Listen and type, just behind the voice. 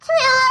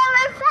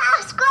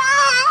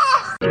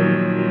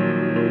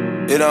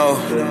You know,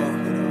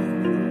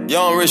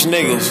 young rich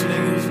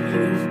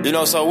niggas. You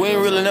know, so we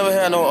ain't really never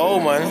had no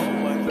old money.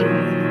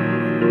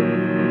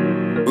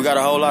 We got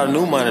a whole lot of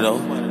new money though.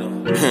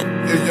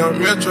 If young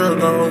Metro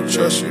don't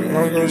trust you,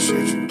 I'm gonna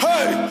shoot you.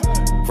 Hey!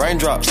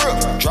 Raindrops,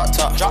 drop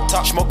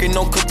top, smoking,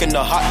 no cooking,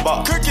 the hot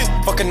pot. Cooking,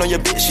 fucking on your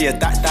bitch, yeah,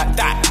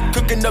 that.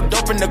 Cooking up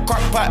dope in the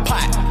crock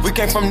pot. We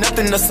came from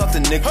nothing to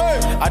something, nigga. Hey.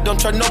 I don't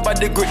trust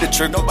nobody, grip the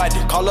trigger. Nobody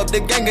call up the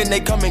gang and they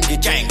come and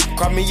get gang.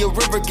 Cry me a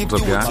river, give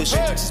you a tissue.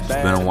 It's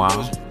been a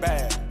while.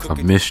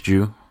 I've missed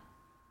you.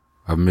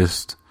 I've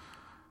missed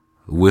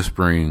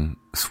whispering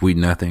sweet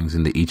nothings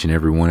into each and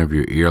every one of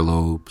your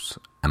earlobes,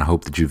 and I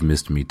hope that you've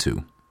missed me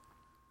too.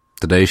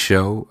 Today's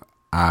show,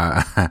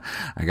 I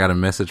got a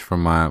message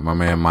from my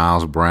man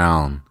Miles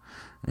Brown,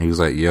 and he was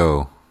like,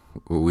 yo,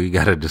 we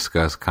got to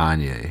discuss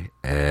Kanye.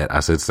 And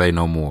I said, say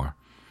no more.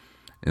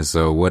 And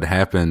so what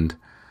happened,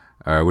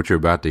 what you're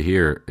about to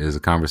hear is a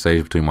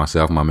conversation between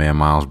myself and my man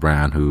Miles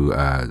Brown, who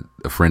a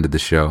friend of the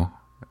show,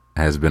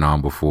 has been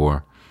on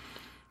before,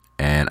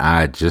 and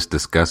I just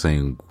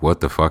discussing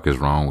what the fuck is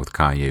wrong with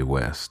Kanye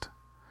West.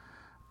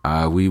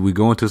 We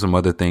go into some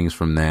other things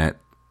from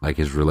that, like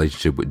his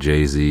relationship with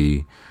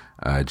Jay-Z,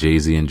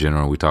 Jay-Z in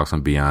general. We talk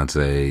some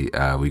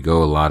Beyonce. We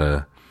go a lot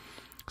of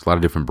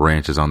different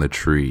branches on the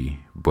tree,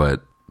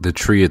 but the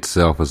tree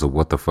itself is a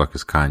what the fuck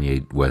is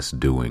Kanye West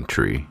doing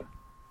tree.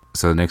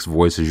 So the next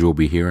voices you'll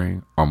be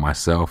hearing are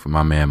myself and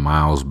my man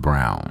Miles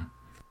Brown.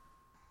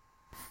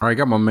 All right,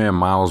 got my man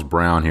Miles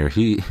Brown here.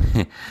 He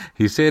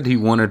said he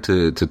wanted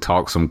to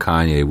talk some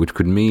Kanye, which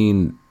could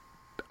mean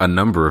a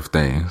number of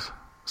things.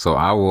 So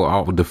I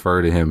will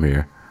defer to him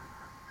here.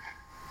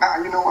 Now,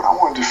 you know what? I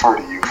want to defer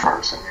to you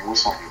first. I mean,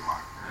 what's on your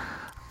mind?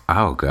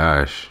 Oh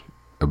gosh,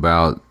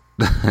 about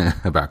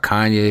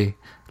Kanye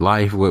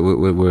life. What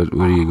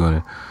are you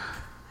gonna?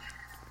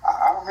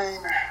 I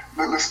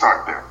mean, let's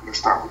start there. Let's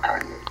start with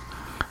Kanye.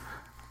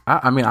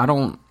 I mean, I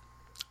don't.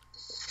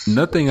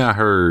 Nothing I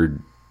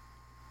heard,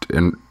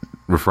 and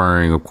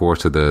referring, of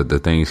course, to the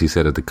things he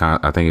said at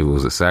I think it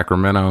was at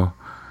Sacramento.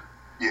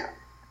 Yeah.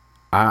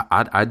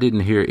 I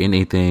didn't hear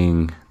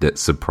anything that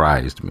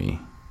surprised me.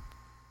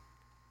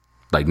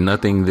 Like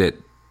nothing that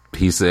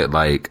he said.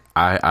 Like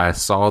I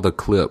saw the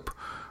clip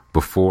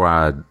before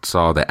I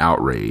saw the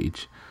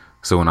outrage.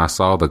 So when I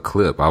saw the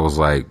clip, I was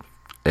like,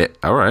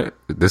 all right,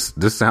 this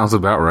sounds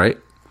about right.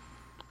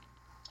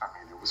 I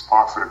mean, it was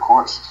par for the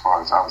course as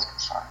far as I was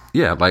concerned.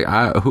 Yeah, like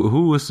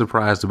who was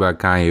surprised about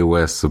Kanye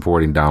West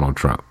supporting Donald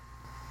Trump?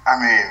 I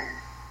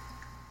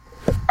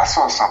mean, I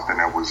saw something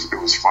that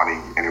was funny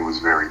and it was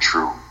very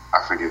true.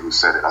 I forget who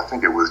said it. I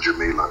think it was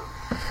Jamila.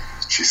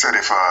 She said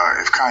if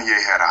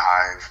Kanye had a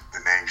hive, the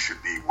name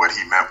should be what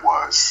he meant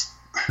was.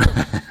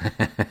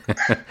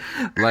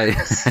 Like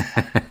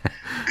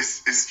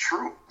it's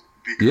true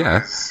because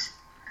yeah.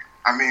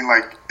 I mean,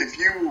 like if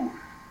you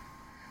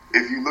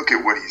look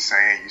at what he's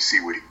saying, you see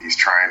what he's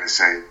trying to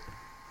say,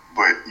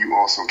 but you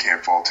also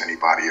can't fault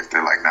anybody if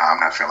they're like, nah, I'm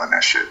not feeling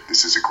that shit.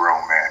 This is a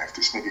grown man. If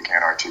this nigga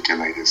can't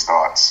articulate his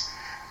thoughts,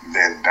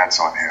 then that's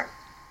on him.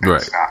 Right.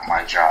 It's not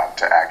my job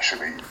to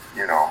actually,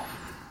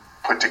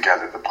 put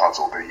together the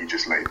puzzle that he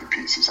just laid the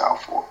pieces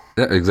out for.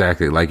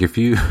 Exactly. Like if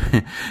you've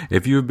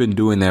been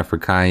doing that for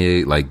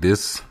Kanye, like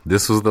this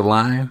was the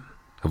line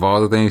of all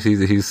the things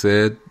he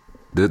said.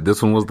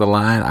 This one was the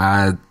line.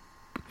 I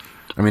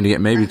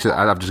mean, maybe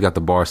I've just got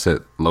the bar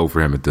set low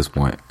for him at this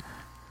point.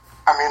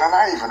 I mean, and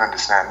I even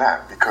understand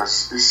that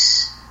because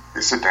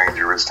it's a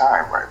dangerous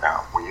time right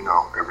now when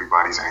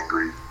everybody's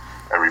angry,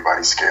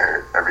 everybody's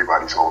scared,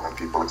 everybody's holding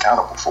people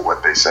accountable for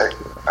what they say,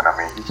 and I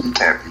mean he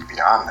can't be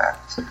beyond that.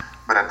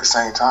 But at the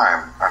same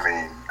time, I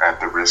mean,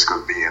 at the risk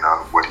of being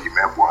what he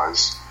meant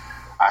was,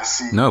 I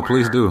see. No,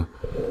 please do.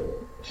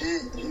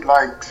 He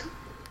liked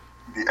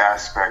the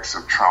aspects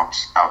of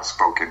Trump's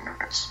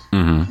outspokenness.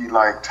 Mm-hmm. He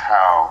liked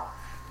how,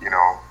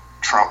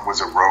 Trump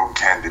was a rogue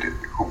candidate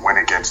who went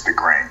against the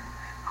grain,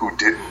 who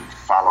didn't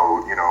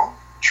follow,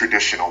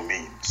 traditional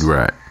means.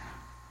 Right.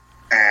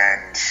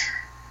 And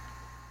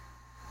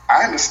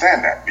I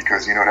understand that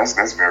because,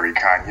 that's very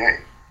Kanye.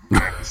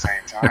 But at the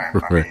same time,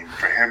 right. I mean,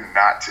 for him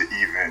not to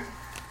even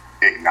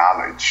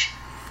acknowledge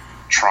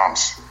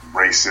Trump's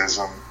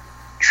racism,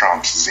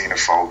 Trump's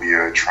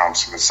xenophobia,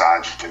 Trump's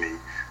misogyny,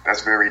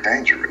 that's very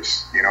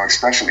dangerous,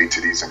 especially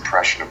to these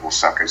impressionable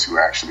suckers who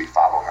actually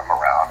follow him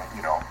around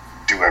and,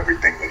 do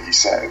everything that he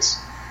says.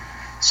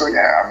 So,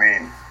 yeah, I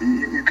mean,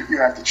 you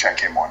have to check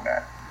him on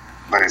that.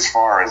 But as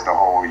far as the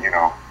whole,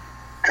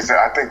 because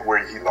I think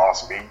where he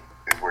lost me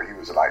is where he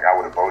was like, I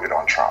would have voted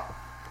on Trump.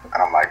 And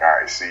I'm like, all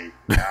right, see,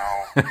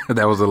 now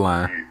that was a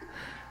line.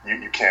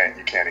 You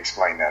can't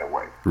explain that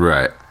away.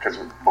 Right. Because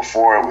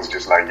before it was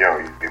just like, yo,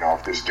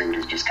 if this dude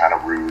is just kind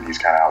of rude, he's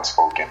kind of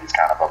outspoken, he's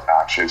kind of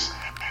obnoxious.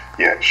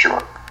 Yeah,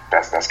 sure.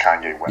 That's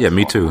Kanye West. Yeah,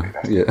 me too.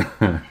 Yeah.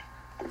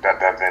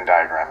 That Venn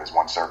diagram is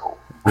one circle.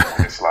 When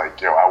it's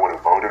like, yo, I would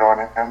have voted on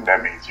him,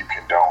 that means you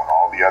condone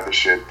all the other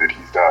shit that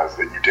he does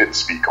that you didn't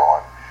speak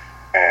on.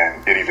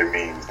 And it either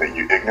means that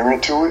you're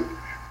ignorant to it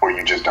or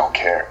you just don't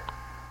care.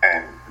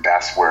 And that's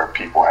that's where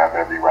people have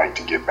every right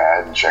to get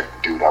mad and check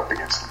the dude up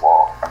against the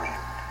wall. I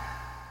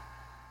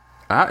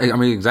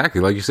mean, exactly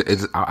like you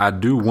said. I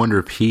do wonder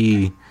if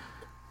he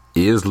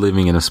is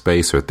living in a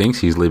space or thinks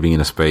he's living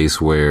in a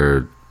space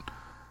where,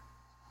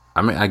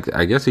 I mean,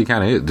 I guess he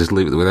kind of is. Just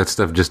where that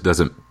stuff just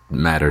doesn't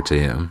matter to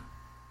him.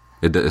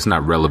 It's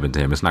not relevant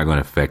to him. It's not going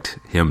to affect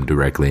him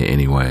directly in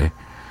any way.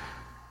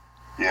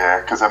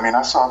 Yeah, because I mean,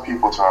 I saw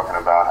people talking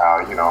about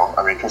how,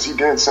 because he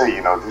did say,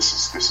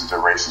 this is a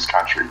racist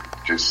country.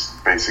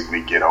 Just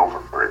basically get over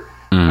it.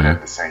 Mm-hmm. But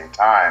at the same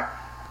time,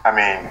 I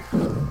mean,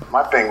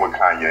 my thing with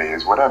Kanye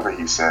is whatever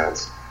he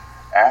says,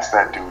 ask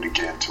that dude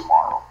again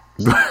tomorrow.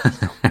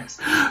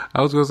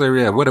 I was going to say,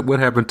 yeah, what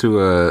happened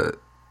to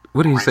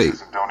what did he say?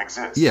 Racism don't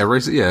exist. Yeah,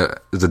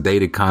 it's a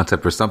dated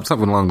concept or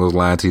something along those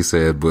lines. He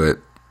said, but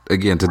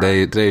again,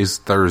 today's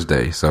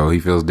Thursday, so he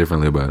feels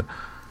differently about it.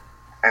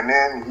 And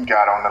then he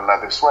got on the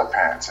leather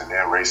sweatpants, and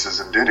then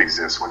racism did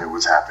exist when it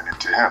was happening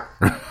to him.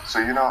 So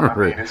I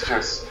mean, it's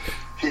just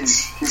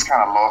he's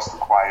kind of lost the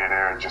quiet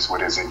air just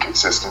with his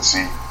inconsistency,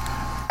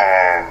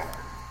 and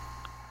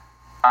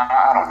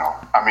I don't know.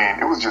 I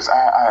mean, it was just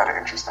I had an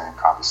interesting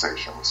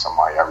conversation with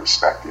somebody I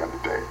respect the other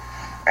day.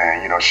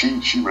 And,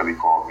 she really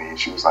called me and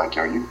she was like,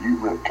 yo, you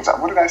really, because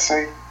what did I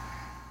say?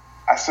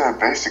 I said,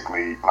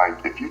 basically,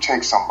 like, if you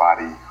take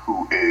somebody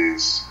who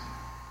is,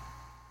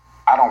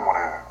 I don't want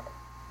to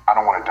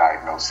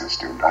diagnose this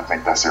dude. I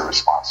think that's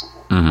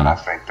irresponsible. Mm-hmm. But I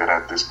think that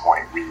at this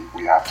point,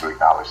 we have to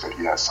acknowledge that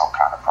he has some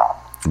kind of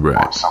problem.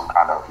 Right. Or some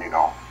kind of,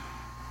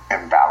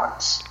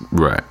 imbalance.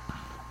 Right.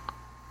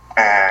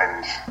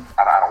 And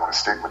I don't want to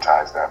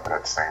stigmatize that, but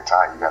at the same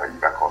time, you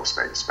gotta call a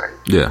spade a spade.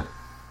 Yeah.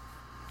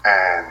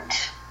 And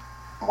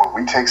when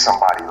we take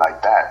somebody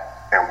like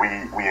that and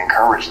we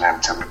encourage them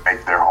to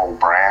make their whole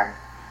brand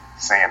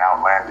saying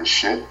outlandish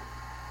shit,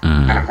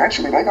 mm-hmm. then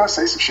eventually they're gonna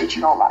say some shit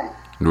you don't like.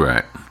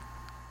 Right.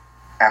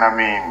 And I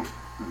mean,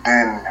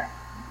 then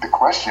the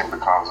question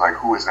becomes like,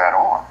 who is that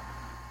on?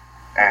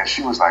 And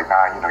she was like,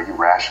 nah, you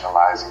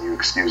rationalizing, you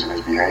excusing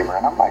his behavior.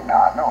 And I'm like,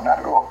 nah, no, not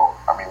at all.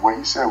 I mean, what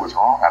he said was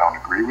wrong. I don't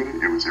agree with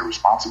it. It was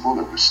irresponsible.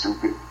 It was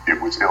stupid. It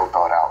was ill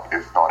thought out,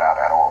 if thought out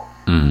at all.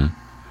 Mm-hmm.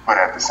 But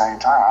at the same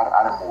time,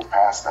 I didn't move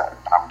past that.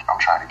 I'm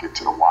trying to get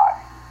to the why,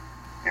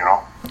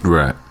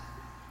 Right.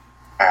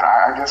 And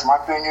I guess my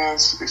thing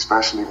is,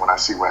 especially when I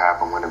see what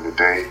happened with him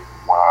today,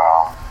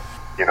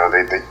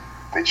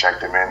 they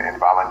checked him in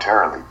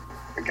involuntarily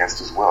against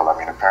his will. I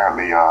mean,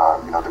 apparently,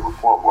 the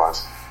report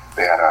was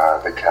they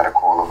had a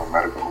call of a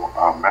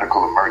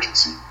medical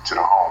emergency to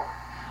the home,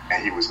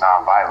 and he was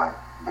nonviolent.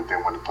 But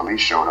then when the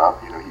police showed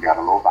up, he got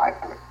a little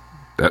violent.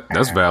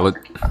 That's valid.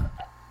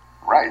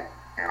 Right.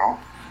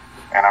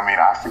 And I mean,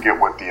 I forget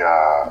what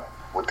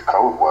the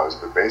code was,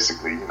 but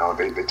basically,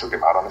 they took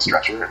him out on a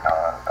stretcher,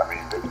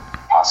 and they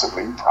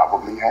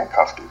probably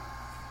handcuffed him,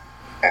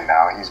 and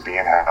now he's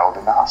being held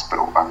in the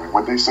hospital. I mean,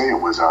 what they say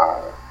it was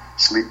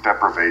sleep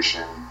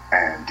deprivation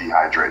and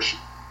dehydration.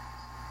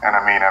 And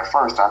I mean, at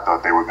first, I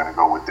thought they were going to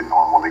go with the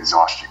normal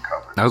exhaustion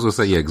cover. I was going to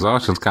say, yeah,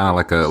 exhaustion's kind of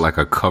like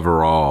a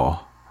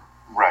cover-all.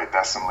 Right,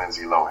 that's some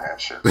Lindsay Lohan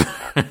shit.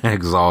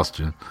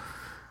 Exhaustion.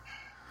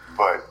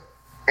 But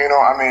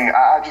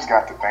I just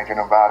got to thinking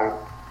about it,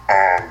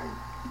 and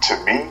to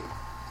me,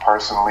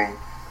 personally,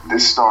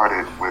 this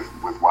started with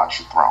Watch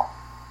the Throne,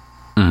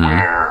 mm-hmm.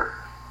 where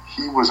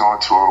he was on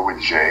tour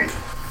with Jay,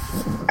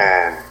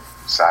 and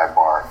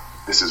sidebar,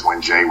 this is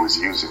when Jay was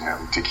using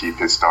him to keep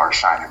his star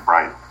shining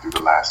bright through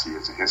the last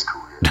years of his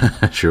career.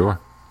 Sure.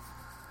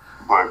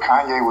 But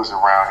Kanye was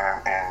around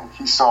him, and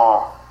he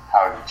saw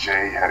how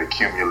Jay had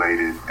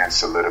accumulated and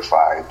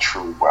solidified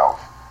true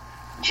wealth.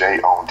 Jay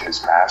owned his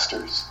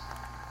masters.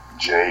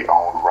 Jay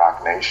owned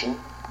Rock Nation.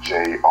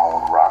 Jay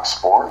owned Rock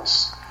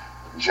Sports.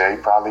 Jay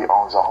probably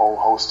owns a whole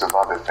host of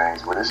other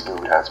things, but this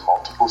dude has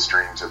multiple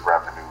streams of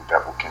revenue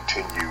that will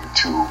continue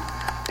to,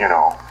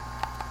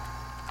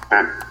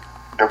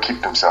 they'll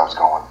keep themselves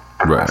going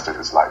for the rest of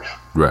his life.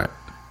 Right.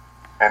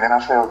 And then I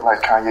felt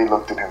like Kanye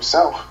looked at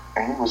himself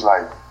and he was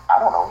like, I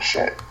don't own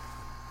shit.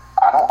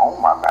 I don't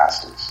own my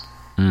masters.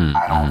 Mm-hmm.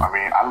 I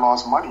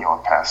lost money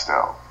on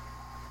Pastel.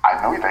 I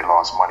know they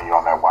lost money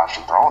on that Watch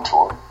the Throne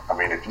tour. I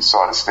mean, if you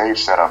saw the stage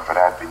set up for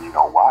that, then you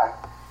know why.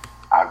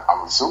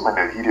 I'm assuming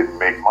that he didn't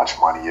make much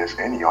money, if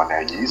any, on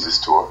that Yeezus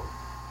tour.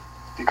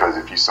 Because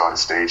if you saw the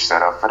stage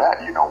set up for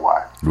that, you know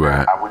why.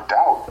 Right. I would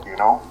doubt,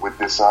 with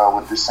this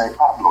St.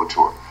 Pablo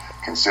tour,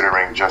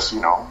 considering just,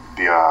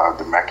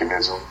 the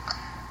mechanism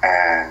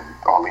and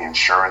all the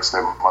insurance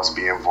that must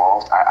be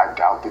involved, I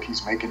doubt that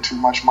he's making too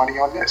much money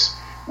on this,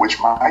 which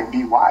might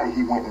be why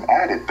he went and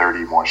added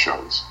 30 more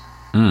shows.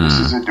 Mm. This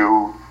is a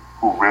dude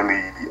who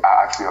really,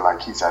 I feel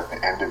like he's at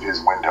the end of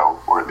his window,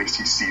 or at least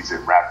he sees it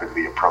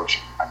rapidly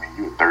approaching. I mean,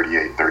 you're a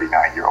 38,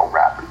 39-year-old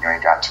rapper. You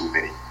ain't got too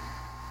many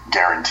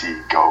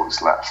guaranteed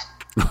goals left.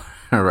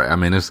 All right. I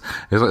mean, it's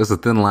a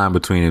thin line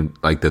between,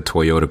 like, the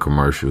Toyota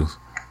commercials.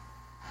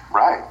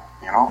 Right.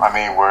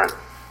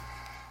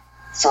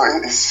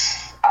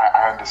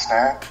 I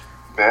understand,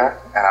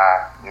 there, and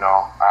I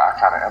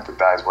kind of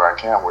empathize where I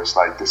can, where it's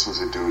like, this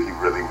was a dude, he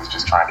really was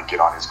just trying to get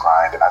on his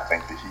grind, and I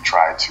think that he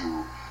tried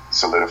to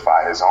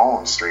solidify his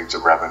own streams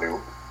of revenue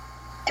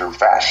through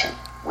fashion,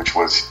 which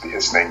was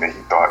his thing that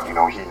he thought, he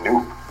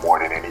knew more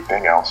than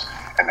anything else.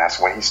 And that's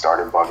when he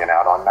started bugging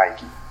out on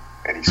Nike,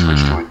 and he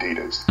switched to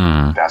Adidas.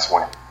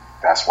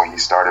 That's when he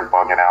started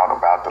bugging out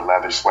about the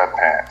leather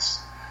sweatpants.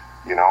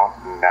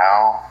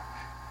 Now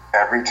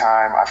every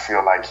time I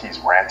feel like he's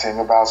ranting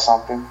about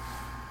something,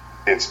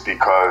 it's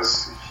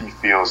because he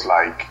feels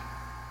like,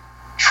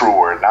 true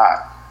or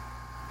not,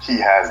 he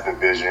has the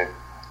vision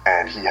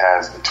and he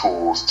has the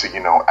tools to,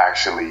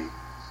 actually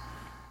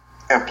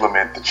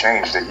implement the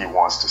change that he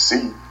wants to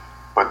see.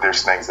 But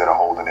there's things that are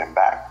holding him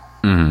back.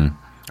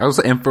 I was,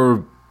 and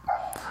for,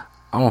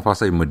 I don't know if I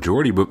say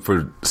majority, but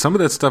for some of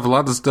that stuff, a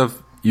lot of the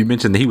stuff you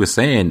mentioned that he was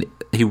saying,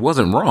 he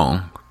wasn't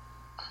wrong.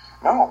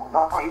 No,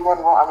 he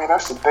wasn't wrong. I mean,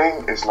 that's the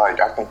thing, is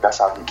like, I think that's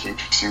how he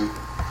keeps you,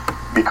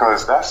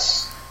 because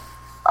that's,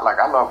 like,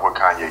 I love what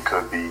Kanye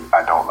could be.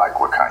 I don't like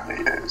what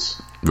Kanye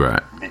is.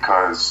 Right.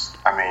 Because,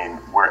 I mean,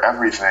 where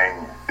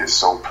everything is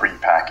so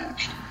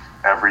prepackaged,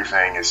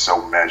 everything is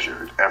so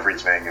measured,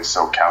 everything is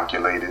so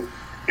calculated,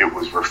 it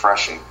was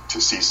refreshing to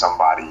see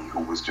somebody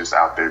who was just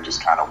out there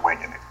just kind of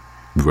winging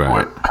it. Right. Who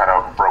had kind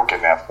of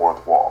broken that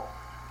fourth wall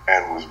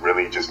and was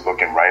really just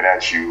looking right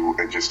at you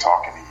and just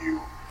talking to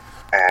you.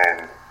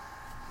 And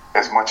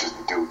as much as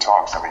the dude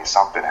talks, I mean,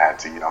 something had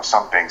to,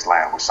 some things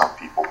land with some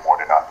people more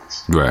than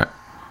others. Right.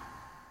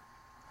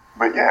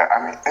 But yeah,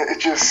 I mean,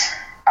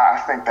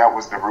 I think that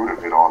was the root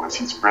of it all, is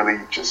he's really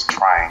just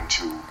trying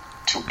to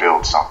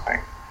build something.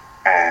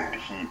 And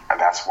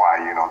that's why,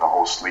 the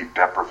whole sleep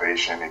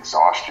deprivation,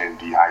 exhaustion,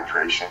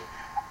 dehydration,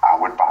 I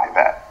would buy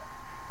that.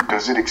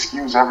 Does it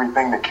excuse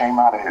everything that came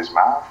out of his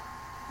mouth?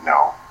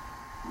 No.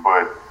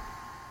 But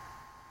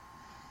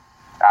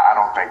I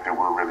don't think that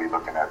we're really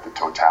looking at the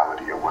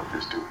totality of what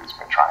this dude has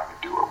been trying to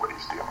do or what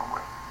he's dealing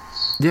with.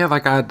 Yeah,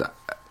 like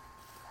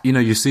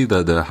you see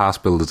the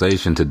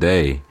hospitalization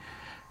today,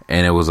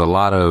 and it was a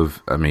lot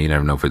of, I mean, you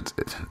never know if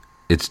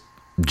it's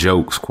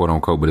jokes, quote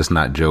unquote, but it's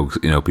not jokes.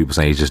 People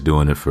saying he's just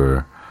doing it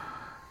for,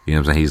 what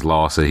I'm saying, he's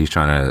lost it. He's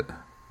trying to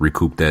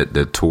recoup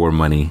the tour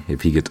money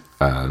if he gets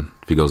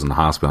if he goes in the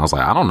hospital. I was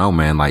like, I don't know,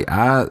 man.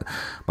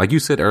 Like you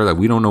said earlier,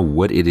 we don't know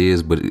what it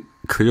is, but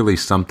clearly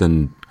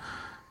something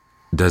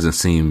doesn't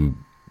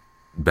seem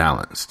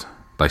balanced.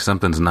 Like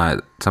something's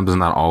not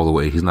all the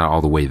way. He's not all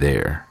the way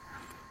there.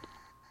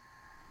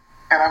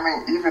 And I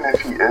mean, even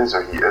if he is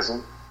or he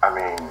isn't, I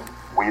mean,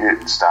 we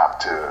didn't stop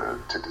to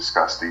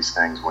discuss these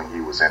things when he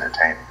was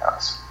entertaining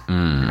us.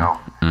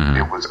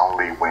 It was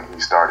only when he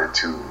started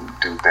to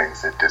do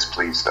things that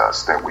displeased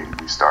us that we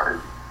started,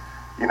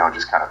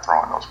 just kind of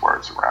throwing those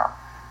words around.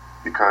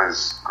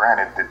 Because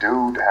granted, the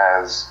dude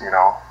has,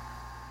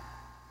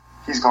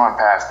 he's gone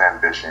past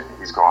ambition.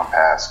 He's gone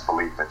past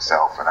belief in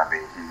self. And I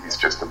mean, he's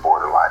just a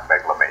borderline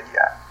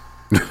megalomaniac.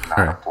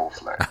 Not a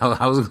full-fledged.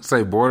 I was going to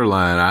say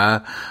borderline.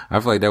 I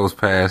feel like that was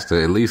passed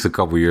at least a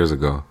couple years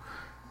ago.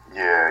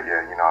 Yeah,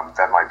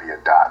 that might be a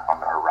dot on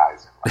the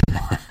horizon.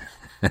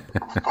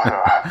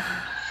 But,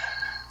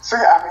 so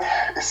yeah, I mean,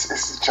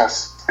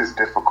 it's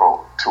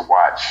difficult to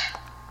watch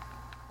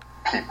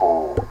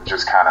people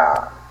just kind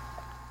of,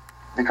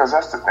 because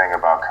that's the thing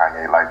about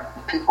Kanye,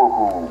 like, people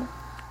who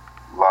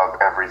love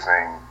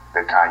everything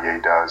that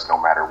Kanye does,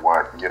 no matter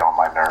what, get on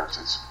my nerves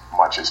as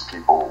much as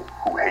people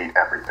who hate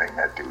everything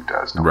that dude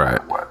does, no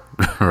matter what.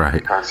 Right.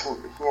 Because he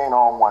ain't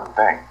on one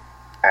thing.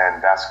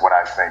 And that's what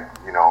I think,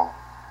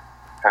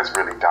 has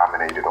really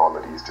dominated all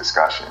of these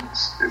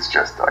discussions. It's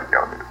just like,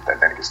 that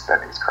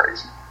nigga's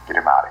crazy. Get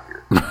him out of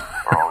here.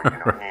 Or,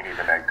 he ain't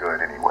even that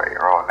good anyway.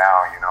 Or,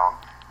 now,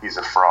 he's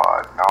a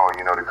fraud. No,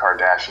 the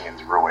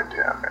Kardashians ruined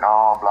him. And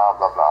blah,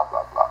 blah, blah,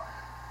 blah, blah.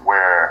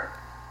 Where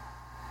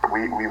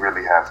we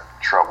really have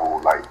trouble,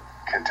 like,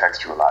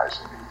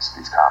 contextualizing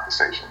these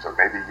conversations. Or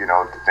maybe,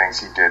 the things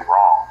he did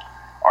wrong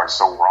are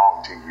so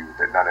wrong to you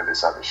that none of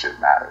this other shit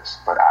matters.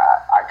 But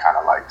I kind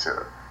of like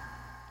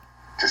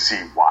to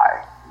see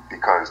why.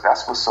 Because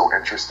that's what's so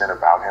interesting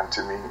about him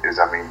to me is,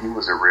 I mean, he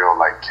was a real,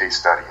 like, case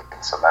study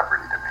in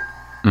celebrity to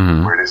me.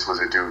 Mm-hmm. Where this was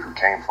a dude who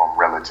came from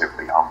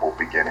relatively humble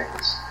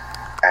beginnings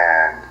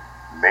and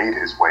made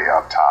his way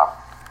up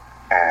top.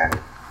 And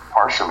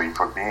partially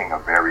for being a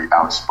very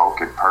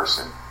outspoken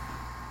person,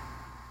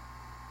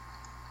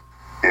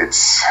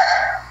 it's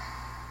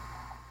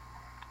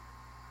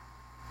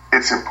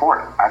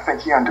important. I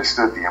think he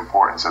understood the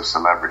importance of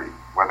celebrity,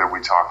 whether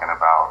we're talking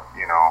about,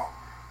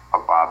 a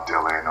Bob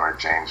Dylan or a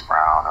James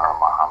Brown or a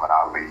Muhammad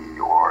Ali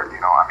or,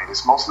 I mean,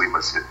 it's mostly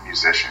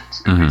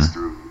musicians, at least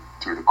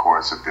through the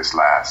course of this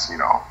last,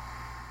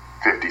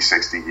 50,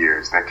 60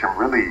 years that can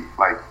really,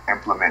 like,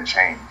 implement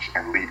change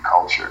and lead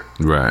culture.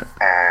 Right.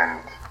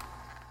 And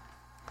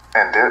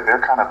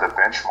they're kind of the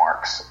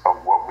benchmarks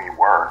of what we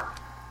were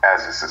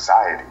as a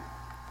society.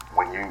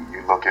 When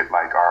you look at,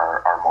 like,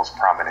 our most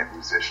prominent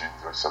musicians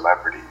or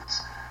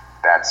celebrities,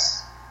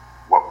 that's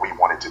what we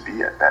wanted to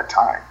be at that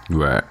time.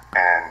 Right.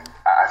 And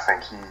I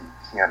think he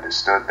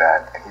understood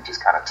that, and he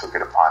just kind of took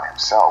it upon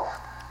himself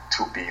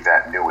to be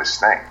that newest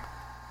thing.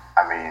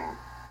 I mean,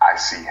 I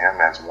see him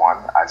as one,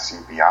 I see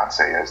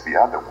Beyonce as the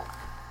other one.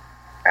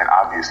 And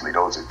obviously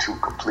those are two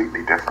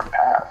completely different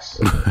paths.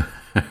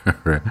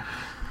 Right.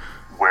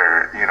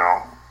 Where, you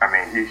know, I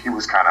mean, he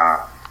was kind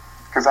of,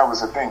 because that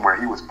was the thing where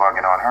he was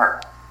bugging on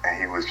her. And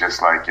he was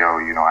just like, yo,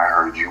 you know, I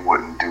heard you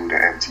wouldn't do the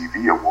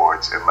MTV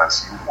Awards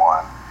unless you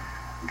won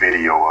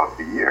Video of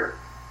the Year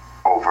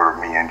over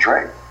me and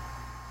Drake.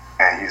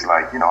 And he's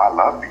like, you know, I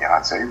love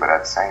Beyonce, but at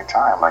the same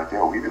time, like,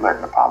 yo, we be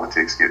letting the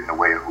politics get in the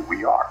way of who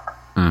we are.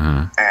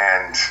 Mm-hmm.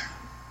 And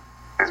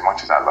as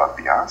much as I love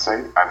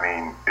Beyonce, I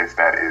mean, if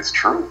that is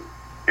true,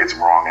 it's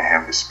wrong of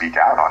him to speak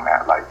out on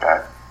that like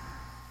that.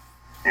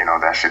 You know,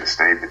 that should have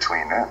stayed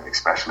between them,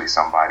 especially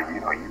somebody,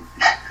 you know,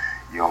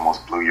 you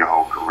almost blew your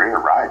whole career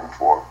riding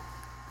for.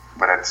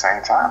 But at the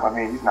same time, I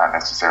mean, he's not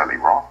necessarily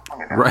wrong.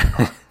 Right.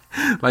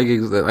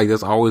 like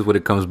that's always what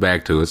it comes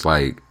back to. It's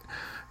like,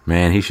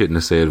 man, he shouldn't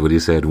have said what he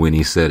said when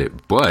he said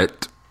it,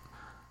 but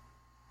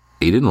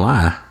he didn't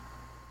lie.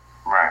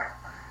 Right.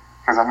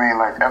 Because, I mean,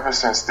 like, ever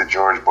since the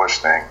George Bush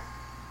thing,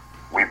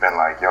 we've been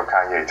like, yo,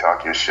 Kanye,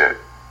 talk your shit.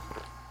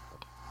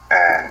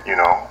 And, you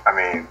know, I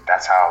mean,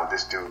 that's how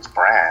this dude's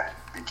brand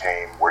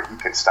became, where he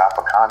could stop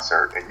a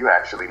concert and you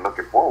actually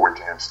looking forward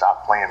to him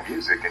stop playing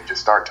music and just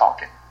start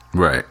talking.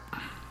 Right.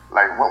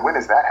 Like, when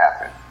does that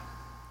happen?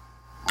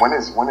 When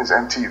is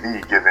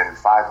MTV giving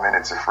 5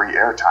 minutes of free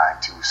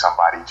airtime to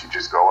somebody to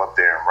just go up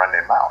there and run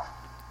their mouth?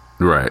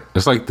 Right.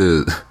 It's like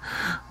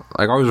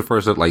I always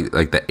refer to like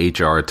the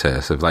HR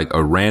test. If like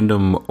a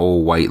random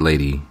old white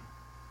lady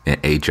in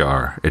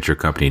HR at your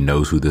company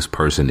knows who this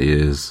person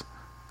is,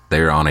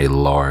 they're on a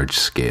large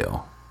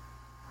scale.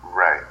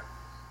 Right.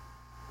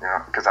 You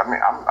know, because I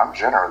mean, I'm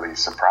generally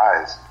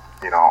surprised,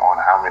 you know, on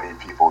how many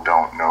people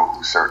don't know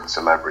who certain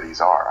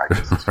celebrities are. I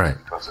guess it's right.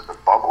 because of the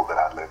bubble that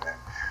I live in.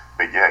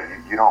 But yeah,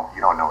 you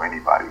don't know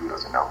anybody who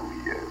doesn't know who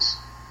he is.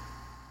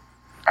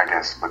 I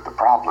guess, but the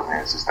problem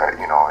is that,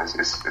 you know,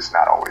 it's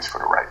not always for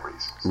the right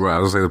reasons. Right. I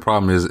was gonna say the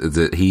problem is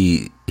that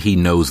he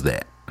knows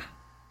that.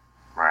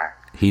 Right.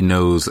 He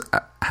knows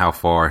how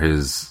far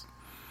this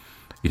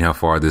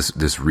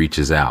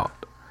reaches out.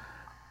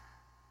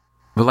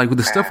 But like with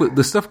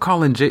the stuff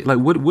calling Jay, like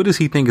what does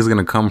he think is going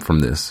to come from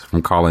this,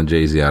 from calling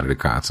Jay-Z out of the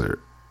concert?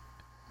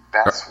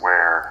 That's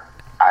where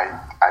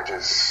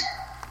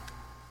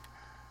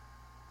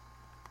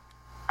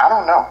I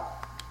don't know.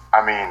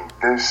 I mean,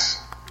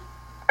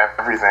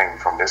 everything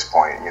from this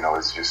point, you know,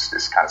 it's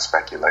kind of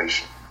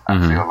speculation.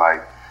 Mm-hmm.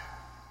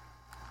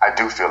 I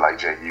do feel like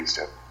Jay used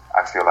him.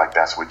 I feel like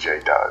that's what Jay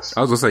does.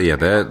 I was gonna say,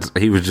 yeah,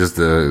 he was just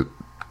the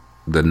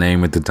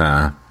name at the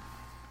time.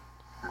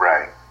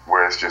 Right.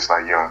 Where it's just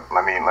like, yo,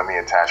 let me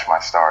attach my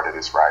star to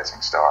this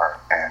rising star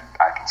and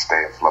I can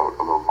stay afloat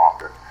a little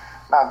longer.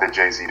 Not that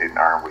Jay-Z didn't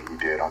earn what he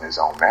did on his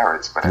own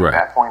merits, but at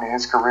that point in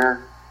his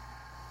career,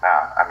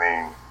 I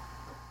mean,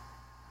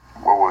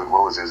 what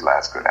was his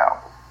last good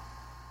album?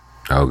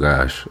 Oh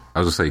gosh, I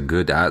was gonna say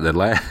good.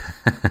 American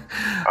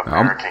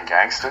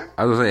Gangster.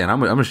 I was gonna say, and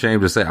I'm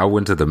ashamed to say I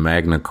went to the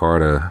Magna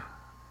Carta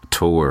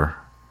tour,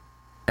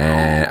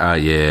 and I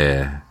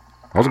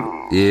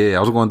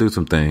was going through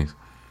some things,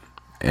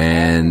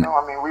 and you know,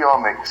 I mean, we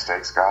all make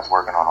mistakes. God's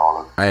working on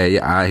all of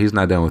it. He's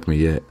not done with me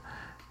yet,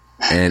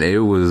 and it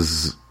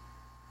was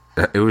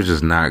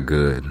just not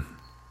good.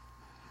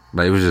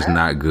 Like it was just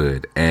not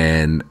good,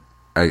 and.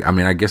 I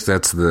mean, I guess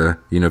that's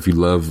if you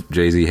love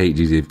Jay-Z, hate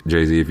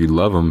Jay-Z. If you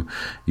love him,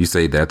 you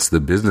say that's the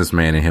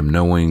businessman in him,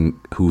 knowing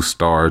whose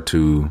star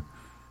to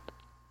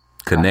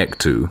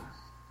connect to.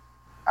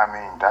 I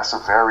mean,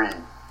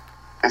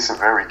 it's a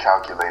very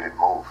calculated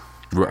move.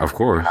 Of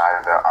course. You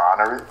can either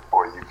honor it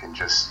or you can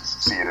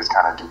just see it as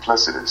kind of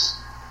duplicitous.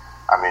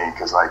 I mean,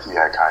 because like he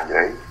had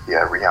Kanye, he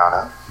had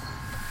Rihanna.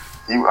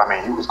 He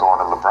was going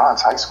to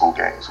LeBron's high school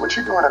games. What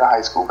you doing at a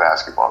high school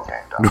basketball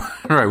game, dog?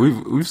 Right,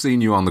 we've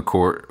seen you on the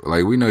court.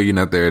 Like we know you're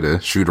not there to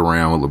shoot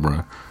around with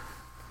LeBron.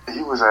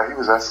 He was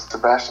at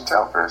Sebastian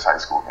Telfair's high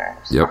school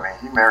games. Yep. I mean,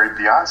 he married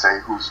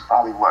Beyonce, who's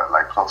probably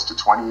close to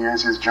 20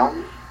 years his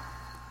junior.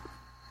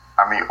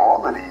 I mean,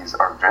 all of these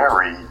are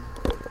very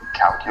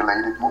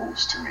calculated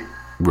moves to me.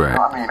 Right. You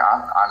know, I mean,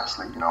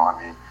 honestly,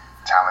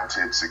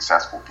 talented,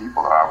 successful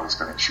people are always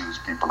going to choose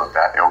people of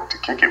that ilk to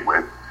kick it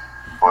with,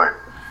 but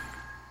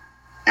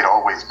it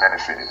always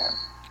benefited him.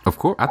 Of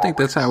course. I think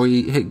that's how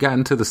he had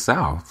gotten to the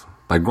South.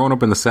 Like, growing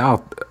up in the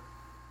South,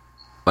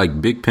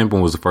 like, Big Pimpin'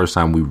 was the first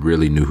time we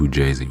really knew who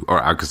Jay-Z,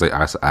 or I could say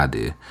I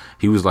did.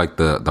 He was like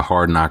the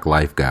Hard Knock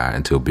Life guy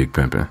until Big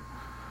Pimpin'.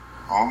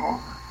 Mm-hmm.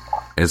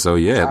 And so,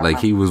 yeah, like,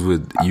 he was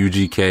with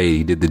UGK.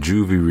 He did the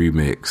Juvie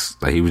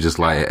remix. Like, he was just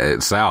like,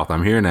 at South,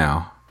 I'm here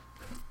now.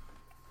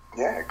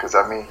 Yeah, because,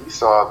 he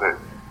saw that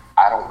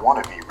I don't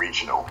want to be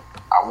regional.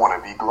 I want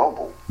to be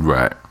global.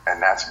 Right.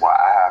 And that's why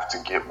I have to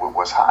get with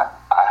what's hot.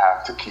 I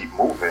have to keep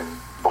moving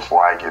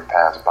before I get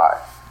passed by.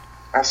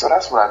 And so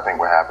that's what I think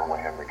will happen with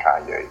him and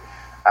Kanye.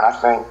 And I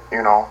think,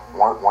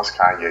 once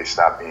Kanye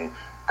stopped being,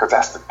 because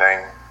that's the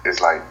thing,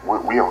 is like,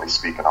 we only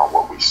speaking on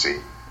what we see.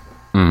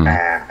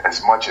 And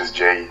as much as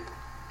Jay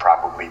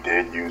probably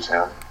did use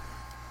him,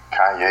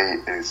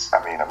 Kanye is,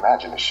 I mean,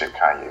 imagine the shit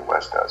Kanye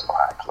West does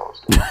behind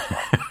closed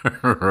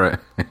doors. Right.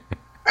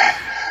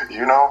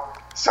 You know?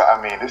 So,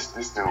 I mean, this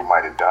dude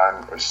might have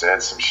done or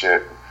said some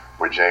shit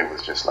where Jay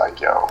was just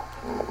like, yo,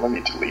 let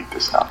me delete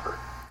this number.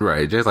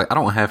 Right. Jay's like, I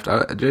don't have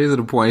to, Jay's at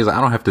the point, he's like,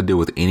 I don't have to deal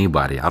with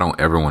anybody. I don't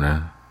ever want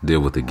to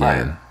deal with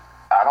again. Right.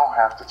 I don't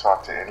have to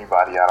talk to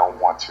anybody I don't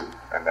want to.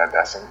 And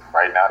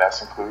right now,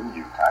 that's including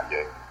you,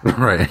 Kanye.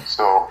 Right.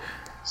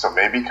 So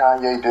maybe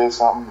Kanye did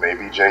something.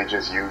 Maybe Jay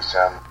just used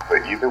him.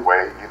 But either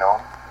way, you know,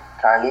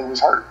 Kanye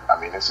was hurt. I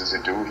mean, this is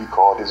a dude he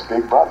called his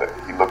big brother.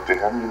 He looked at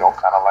him, you know,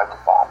 kind of like a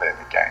father in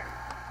the game.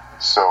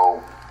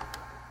 So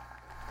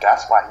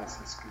that's why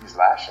he's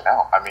lashing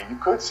out. I mean, you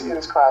could see it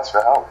as cries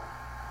for help.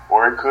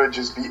 Or it could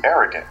just be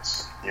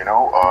arrogance, you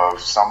know, of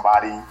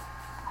somebody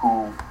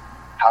who,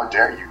 how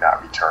dare you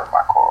not return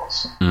my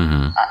calls?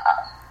 Mm-hmm.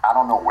 I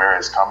don't know where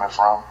it's coming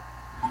from,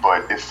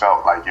 but it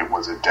felt like it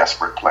was a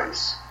desperate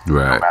place.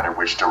 Right. No matter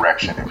which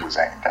direction it was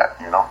aimed at,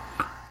 you know?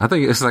 I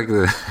think it's like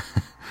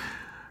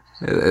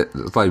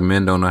it's like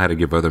men don't know how to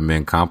give other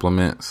men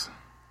compliments.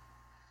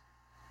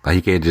 Like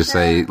he can't just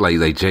say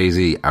like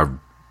Jay-Z, I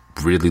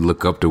really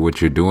look up to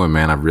what you're doing,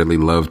 man. I really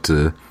love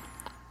to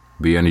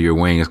be under your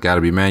wing. It's got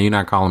to be, man, you're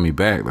not calling me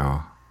back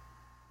though.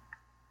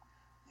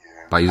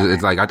 Yeah, like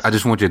it's like I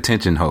just want your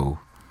attention, ho.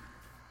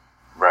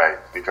 Right,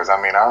 because I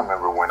mean I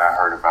remember when I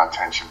heard about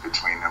tension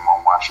between them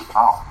on Watch the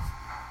Throne.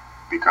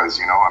 Because,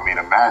 you know, I mean,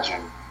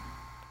 imagine,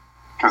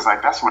 because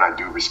like that's what I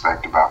do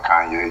respect about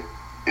Kanye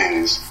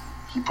is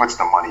he puts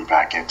the money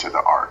back into the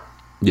art.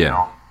 Yeah, you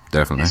know?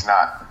 Definitely. He's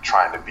not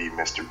trying to be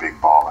Mr. Big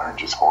Baller and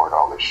just hoard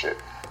all this shit.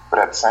 But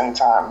at the same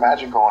time,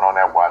 imagine going on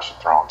that Watch the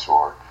Throne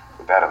tour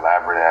with that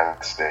elaborate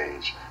ass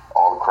stage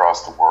all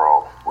across the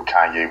world with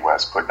Kanye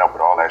West putting up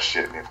with all that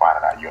shit and then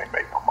finding out you ain't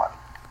make no money.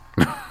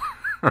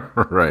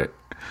 Right.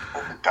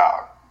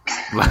 Dog.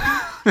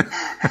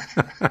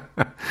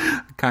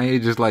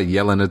 Kanye just like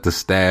yelling at the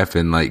staff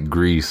in like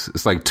Greece.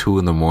 It's like 2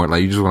 a.m.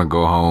 Like you just want to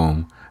go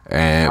home,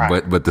 and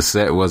right. but the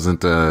set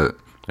wasn't.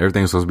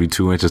 Everything's supposed to be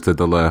 2 inches to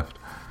the left.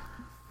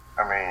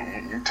 I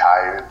mean, you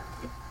tired.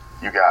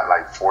 You got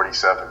like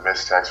 47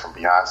 missed texts from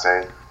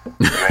Beyonce.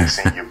 You ain't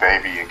seen your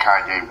baby, and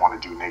Kanye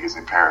want to do niggas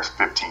in Paris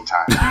 15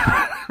 times.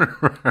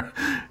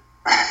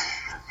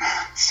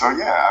 So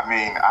yeah, I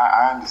mean,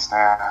 I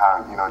understand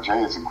how, you know,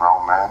 Jay is a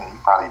grown man. He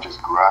probably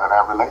just grew out of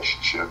that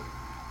relationship.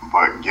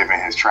 But given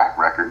his track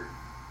record,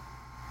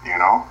 you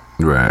know,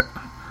 right,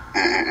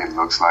 it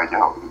looks like,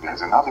 yo,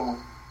 there's another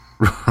one.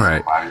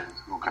 Right. Somebody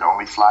who could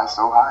only fly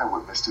so high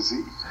with Mr.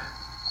 Z.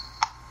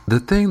 The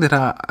thing that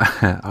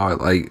I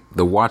like,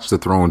 the Watch the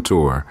Throne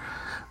tour,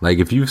 like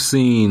if you've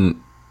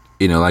seen,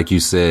 you know, like you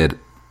said,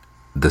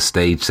 the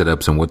stage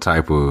setups and what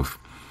type of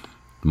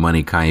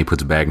money Kanye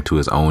puts back into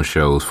his own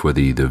shows for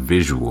the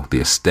visual, the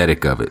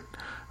aesthetic of it,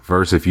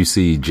 versus if you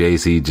see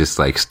Jay-Z just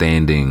like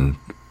standing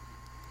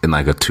in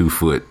like a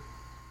 2-foot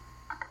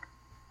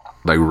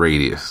like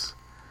radius.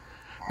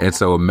 And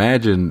so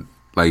imagine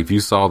like if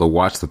you saw the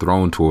Watch the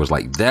Throne tours,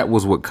 like that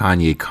was what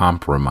Kanye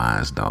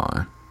compromised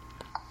on.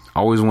 I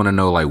always want to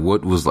know like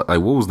what was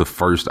the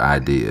first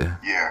idea?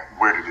 Yeah,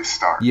 where did it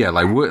start? Yeah,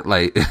 like what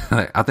like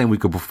I think we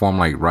could perform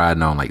like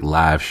riding on like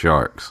live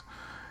sharks.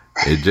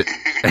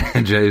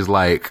 And Jay's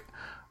like,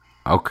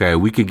 okay,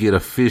 we could get a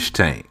fish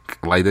tank.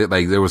 Like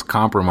there was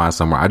compromise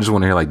somewhere. I just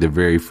want to hear like the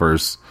very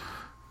first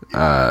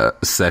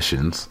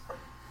sessions.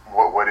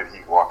 What did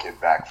he walk it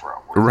back from?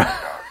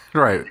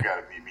 Right. You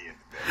gotta meet me in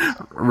the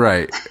day.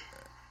 Right.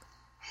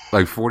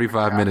 Like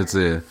 45 minutes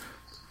in.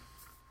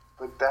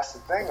 But that's the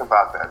thing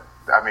about that.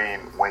 I mean,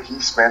 when he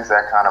spends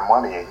that kind of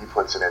money and he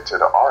puts it into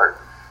the art,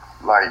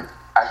 like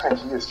I think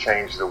he has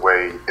changed the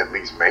way at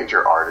least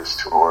major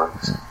artists tour.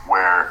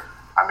 Where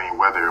I mean,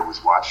 whether it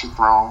was Watch the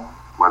Throne,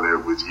 whether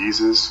it was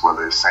Yeezus,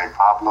 whether it's St.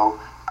 Pablo,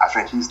 I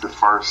think he's the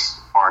first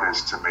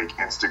artist to make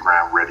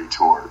Instagram ready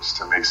tours,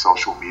 to make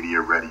social media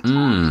ready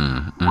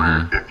tours.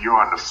 Where if you're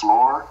on the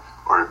floor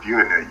or if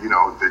you're in the, you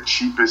know, the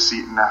cheapest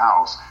seat in the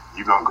house,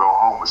 you're gonna go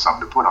home with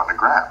something to put on the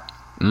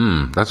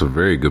gram. That's a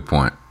very good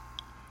point.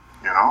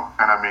 You know,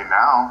 and I mean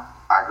now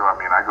I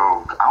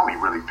only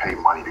really pay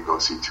money to go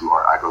see two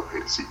art. I go pay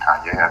to see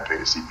Kanye. I pay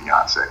to see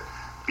Beyonce.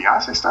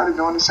 Beyonce started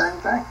doing the same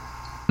thing.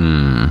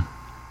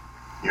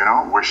 You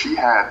know, where she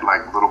had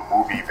like little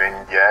movie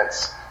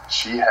vignettes.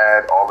 She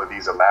had all of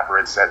these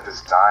elaborate set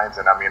designs.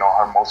 And I mean,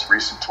 on her most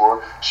recent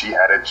tour, she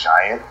had a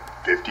giant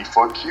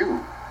 50-foot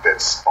cube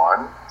that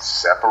spun,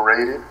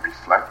 separated,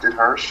 reflected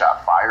her,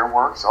 shot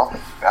fireworks. Oh,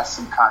 that's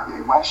some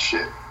Kanye West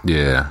shit.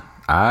 Yeah.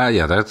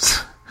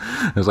 That's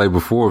it's like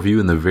before, if you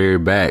in the very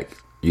back,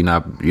 you're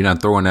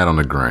not throwing that on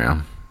the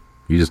gram.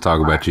 You just talk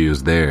about you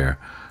was there.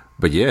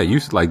 But yeah, you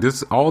like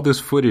this. All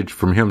this footage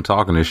from him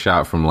talking is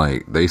shot from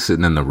like they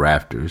sitting in the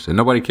rafters, and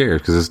nobody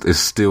cares because it's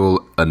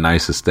still a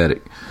nice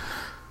aesthetic.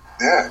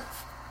 Yeah,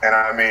 and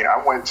I mean,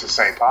 I went to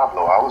St.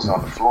 Pablo. I was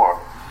on the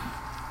floor,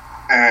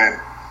 and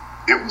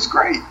it was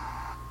great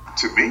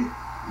to me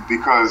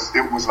because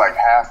it was like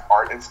half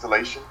art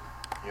installation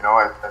You know,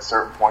 at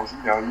certain points,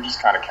 you know, you're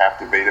just kind of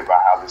captivated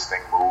by how this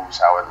thing moves,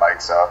 how it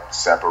lights up,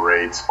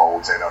 separates,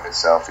 folds in on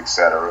itself,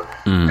 etc.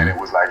 And it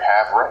was like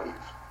half rave.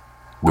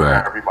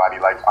 Where everybody,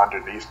 like,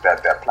 underneath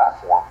that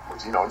platform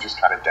was, you know, just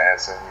kind of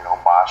dancing, you know,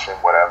 moshing,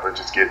 whatever,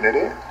 just getting it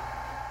in.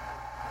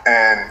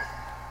 And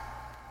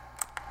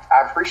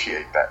I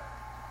appreciate that.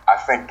 I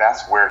think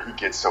that's where he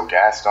gets so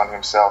gassed on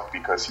himself,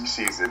 because he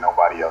sees that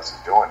nobody else is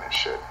doing this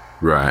shit.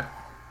 Right.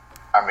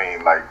 I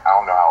mean, like, I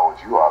don't know how old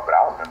you are, but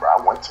I remember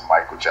I went to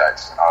Michael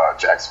Jackson,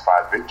 Jackson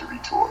 5 Victory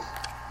Tour.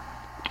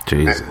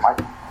 Jesus.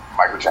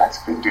 Michael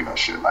Jackson didn't do no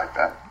shit like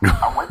that.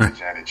 I went to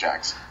Janet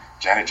Jackson.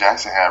 Janet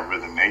Jackson had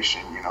Rhythm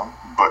Nation, you know,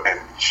 and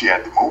she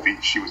had the movie.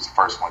 She was the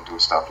first one doing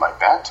stuff like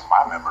that, to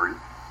my memory.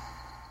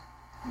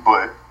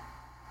 But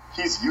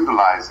he's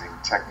utilizing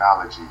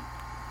technology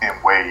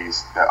in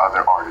ways that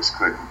other artists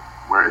couldn't.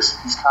 Whereas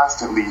he's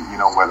constantly, you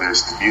know, whether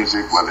it's the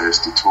music, whether it's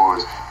the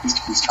tours,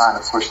 he's trying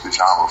to push the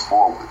genre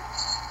forward.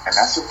 And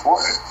that's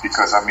important,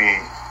 because, I mean,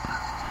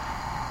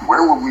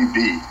 where would we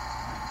be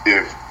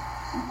if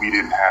we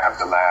didn't have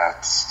the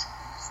last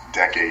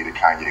decade of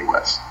Kanye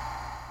West?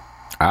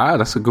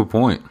 That's a good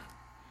point.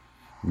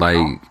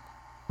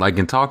 Like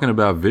in talking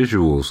about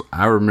visuals,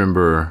 I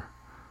remember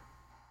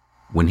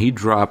when he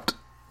dropped,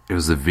 it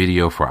was a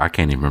video for, I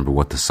can't even remember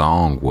what the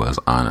song was,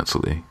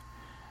 honestly.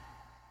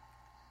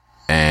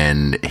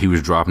 And he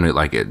was dropping it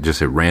like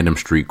just at random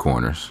street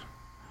corners.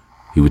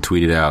 He would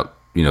tweet it out,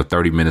 you know,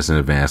 30 minutes in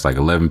advance, like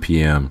 11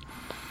 p.m.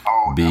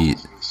 Oh, that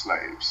was New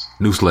Slaves.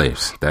 New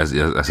Slaves.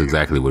 That's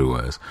exactly what it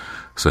was.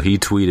 So he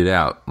tweeted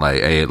out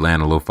like, "Hey,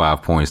 Atlanta, low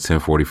 5 points,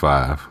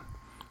 10:45."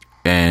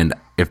 And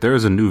if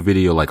there's a new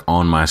video like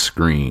on my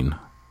screen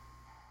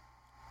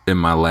in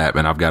my lap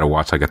and I've got to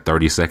watch like a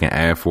 30-second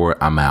ad for it,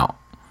 I'm out.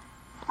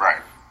 Right.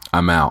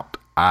 I'm out.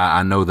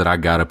 I know that I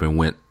got up and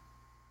went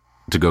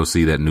to go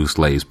see that New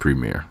Slaves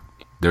premiere.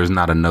 There's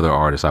not another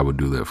artist I would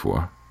do that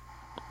for.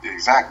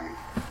 Exactly.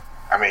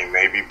 I mean,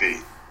 maybe B.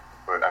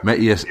 But I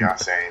mean, yes,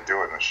 Beyonce ain't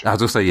doing no shit. I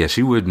was going to say, yeah,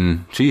 she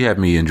wouldn't. She had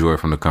me enjoy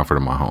it from the comfort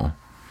of my home.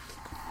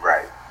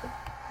 Right.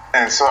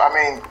 And so, I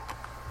mean,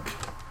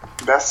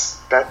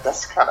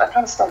 that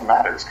kind of stuff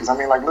matters, because I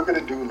mean, like, look at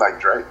a dude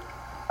like Drake.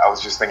 I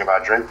was just thinking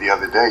about Drake the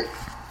other day.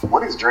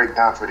 What has Drake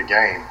done for the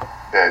game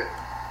that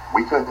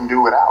we couldn't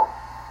do without?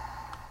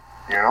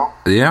 You know?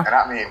 Yeah. And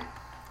I mean,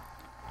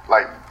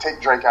 like,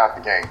 take Drake out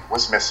the game.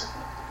 What's missing?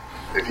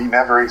 If he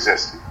never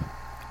existed,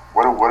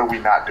 what are we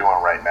not doing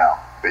right now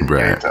that he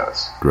gave to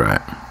us?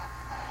 Right.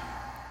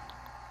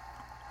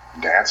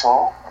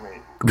 Dancehall?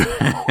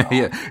 I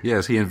mean,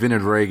 yes, he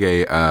invented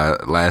reggae.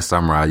 Last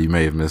Samurai, you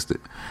may have missed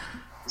it.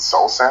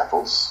 Soul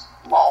samples,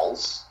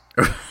 lols.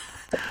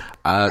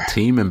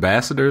 Team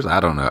ambassadors. I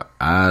don't know.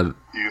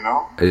 You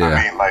know. Yeah.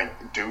 I mean,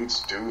 like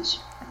dudes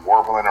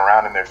warbling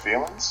around in their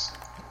feelings.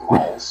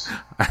 Lols.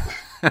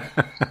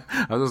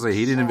 I was gonna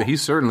say he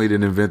certainly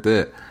didn't invent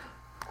that.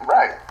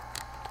 Right.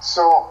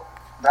 So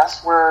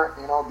that's where,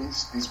 you know,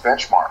 these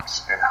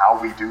benchmarks and how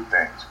we do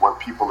things, what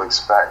people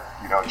expect,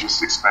 you know,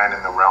 just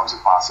expanding the realms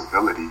of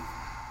possibility.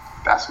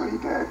 That's what he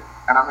did.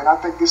 And I mean, I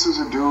think this is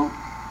a dude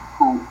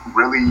who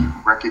really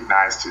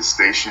recognized his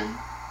station,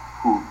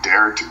 who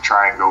dared to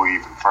try and go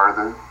even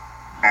further,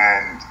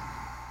 and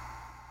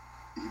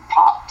he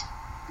popped.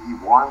 He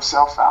wore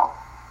himself out.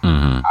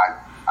 Mm-hmm.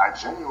 I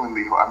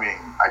genuinely, I mean,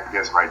 I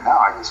guess right now,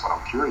 I guess what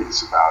I'm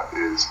curious about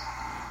is,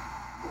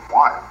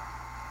 one,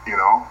 you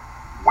know,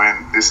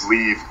 when this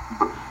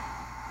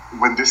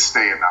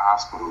stay in the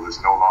hospital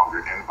is no longer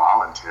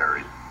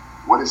involuntary,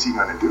 what is he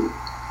going to do?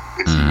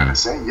 Is he going to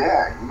say,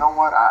 yeah, you know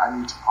what, I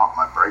need to pump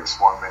my brakes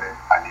for a minute,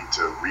 I need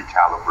to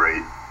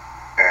recalibrate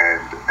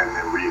and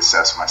then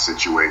reassess my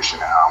situation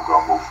and how I'm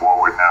going to move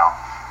forward now?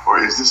 Or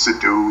is this a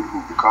dude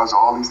who, because of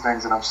all these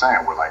things that I'm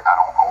saying, we're like, I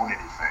don't own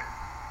anything,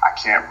 I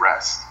can't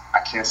rest, I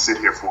can't sit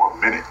here for a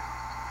minute?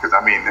 Because,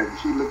 I mean,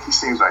 he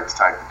seems like the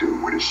type of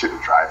dude where this shit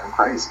would drive him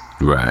crazy.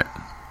 Right.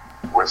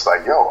 Where it's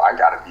like, yo, I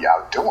got to be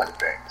out doing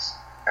things.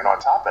 And on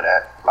top of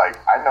that, like,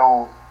 I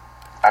know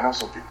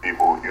some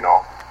people, you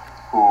know,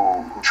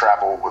 who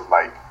travel with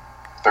like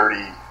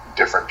 30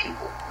 different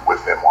people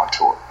with them on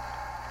tour.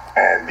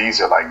 And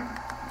these are like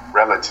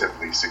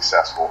relatively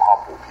successful,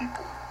 humble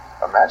people.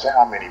 Imagine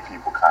how many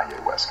people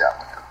Kanye West got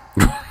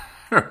with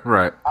him.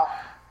 Right.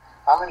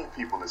 How many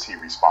people is he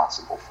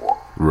responsible for?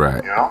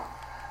 Right. You know?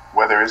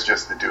 Whether it's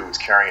just the dudes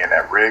carrying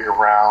that rig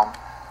around,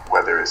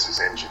 whether it's his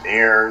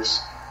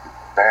engineers,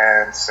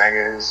 band,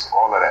 singers,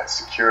 all of that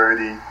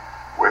security,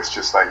 where it's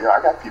just like, yo,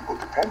 I got people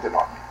dependent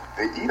on me.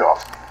 They eat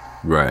off me.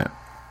 Right.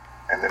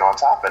 And then on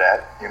top of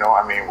that, you know,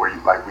 I mean, where you,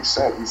 like we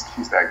said,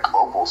 he's that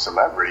global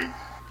celebrity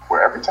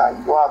where every time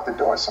you go out the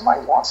door,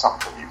 somebody wants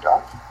something from you,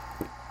 Doc.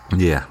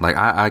 Yeah, like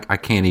I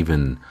can't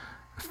even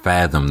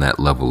fathom that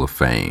level of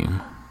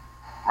fame.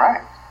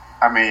 Right.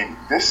 I mean,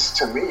 this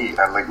to me,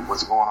 like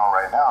what's going on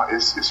right now,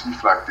 is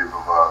reflective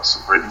of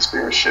some Britney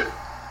Spears shit.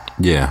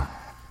 Yeah.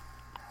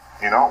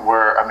 You know,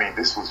 where, I mean,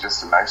 this was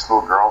just a nice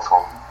little girl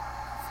from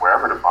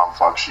wherever the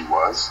bumfuck she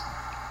was.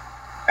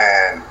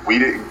 And we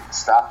didn't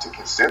stop to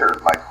consider,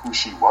 like, who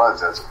she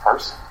was as a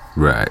person.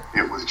 Right.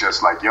 It was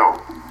just like, yo,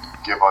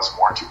 give us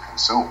more to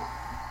consume.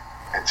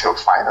 Until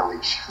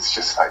finally, she was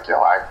just like,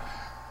 yo, I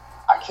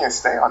can't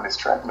stay on this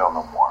treadmill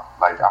no more.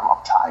 Like, I'm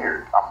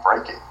tired. I'm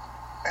breaking.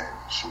 And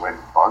she went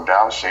bugged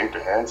out, shaved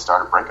her head,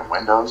 started breaking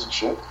windows and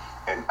shit.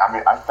 And I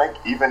mean, I think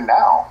even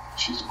now,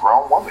 she's a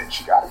grown woman.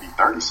 She got to be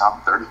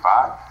 30-something,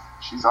 35.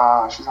 She's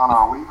on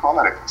a, what do you call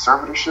that, a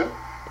conservatorship?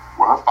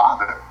 Where her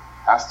father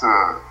has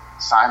to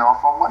sign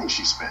off on money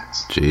she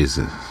spends.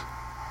 Jesus.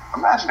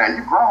 Imagine that.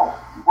 You grown.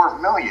 You worth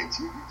millions.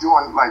 You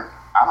doing, like,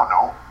 I don't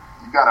know.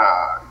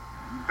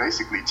 You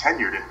basically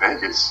tenured in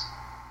Vegas.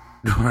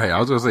 Right. I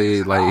was going to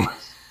say, like,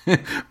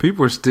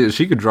 people are still,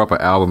 she could drop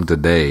an album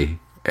today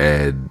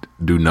and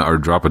or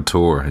drop a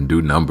tour and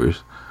do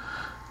numbers.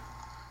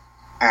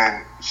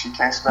 And she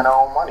can't spend her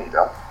own money,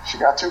 though. She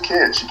got 2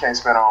 kids. She can't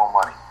spend her own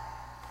money.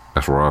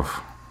 That's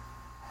rough.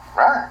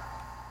 Right.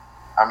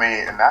 I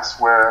mean, and that's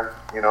where,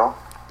 you know,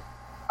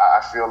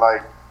 I feel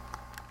like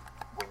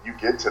when you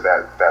get to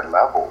that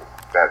level,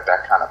 that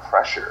kind of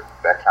pressure,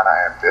 that kind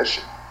of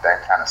ambition,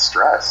 that kind of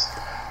stress,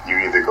 you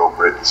either go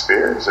Britney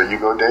Spears or you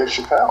go Dave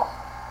Chappelle.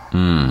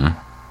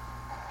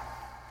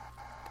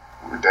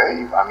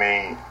 Dave, I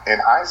mean, in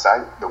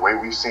hindsight, the way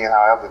we've seen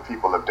how other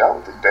people have dealt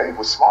with it, Dave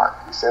was smart.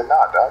 He said,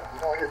 nah, Doug,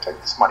 you know, here,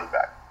 take this money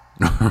back.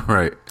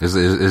 Right. It's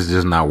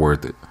just not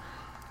worth it.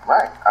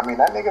 Right. I mean,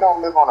 that nigga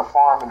don't live on a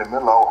farm in the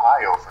middle of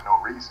Ohio for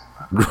no reason.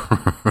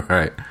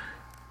 Right.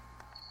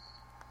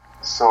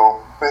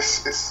 So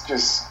it's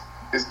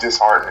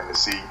disheartening to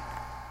see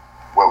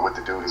what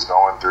the dude is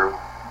going through,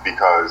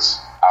 because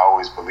I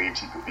always believed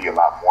he could be a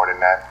lot more than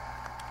that.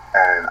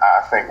 And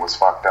I think what's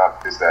fucked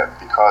up is that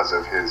because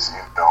of his,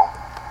 you know,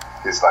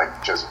 his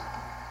like just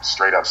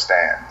straight up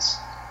stance,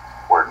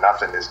 where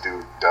nothing this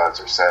dude does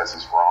or says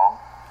is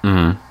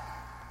wrong,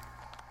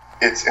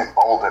 it's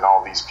emboldened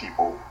all these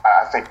people.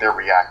 I think they're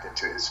reacting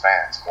to his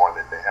fans more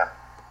than to him.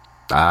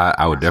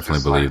 I would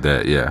definitely believe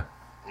that, yeah.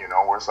 You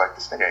know, where it's like,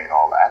 this nigga ain't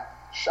all that.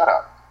 Shut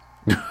up.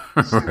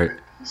 Right.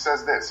 He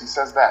says this, he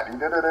says that.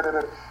 And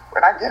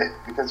I get it,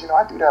 because, you know,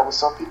 I do that with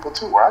some people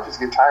too, where I just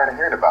get tired of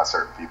hearing about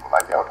certain people.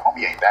 Like, yo, the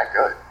homie ain't that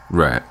good.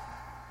 Right.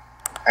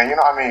 And, you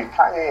know, I mean,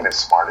 Kanye ain't as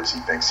smart as he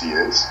thinks he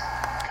is.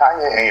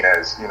 Kanye ain't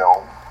as, you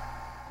know,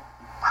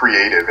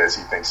 creative as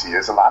he thinks he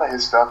is. A lot of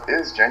his stuff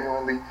is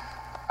genuinely,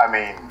 I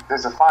mean,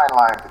 there's a fine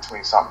line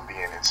between something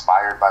being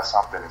inspired by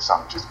something and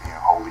something just being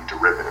wholly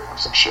derivative of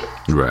some shit.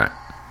 Right.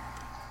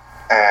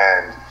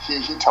 And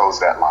he toes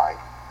that line.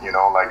 You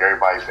know, like,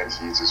 everybody thinks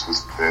Jesus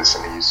was this,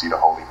 and then you see the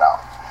Holy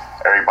Mountain.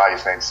 Everybody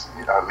thinks,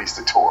 you know, at least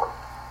the tour.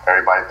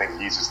 Everybody thinks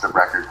Jesus the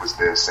record was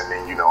this, and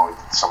then, you know,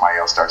 somebody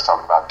else starts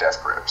talking about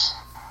Death Grips.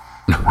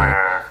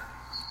 Where,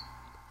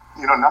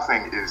 you know,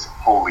 nothing is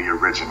wholly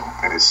original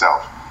in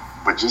itself.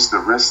 But just the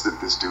risks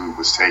that this dude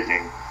was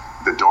taking,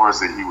 the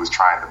doors that he was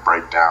trying to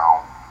break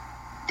down,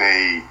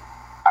 I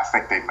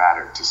think they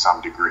mattered to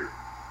some degree.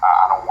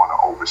 I don't want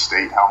to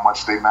overstate how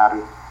much they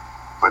mattered,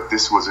 but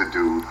this was a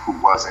dude who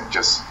wasn't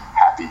just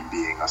happy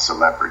being a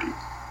celebrity.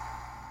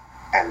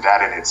 And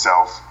that in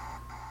itself,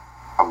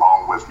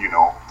 along with, you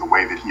know, the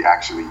way that he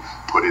actually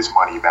put his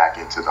money back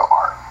into the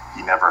art.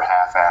 He never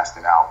half-assed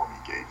an album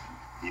he gave.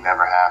 He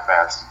never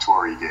half-assed a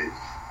tour he gave.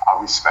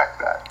 I respect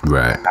that.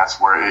 Right. And that's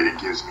where it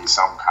gives me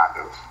some kind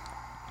of,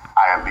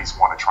 I at least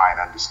want to try and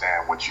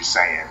understand what you're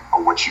saying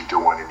or what you're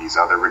doing in these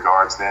other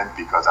regards then,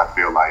 because I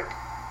feel like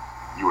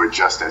you were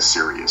just as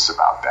serious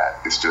about that.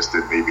 It's just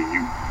that maybe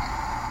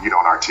you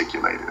don't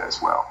articulate it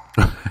as well.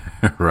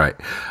 Right.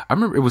 I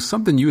remember it was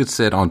something you had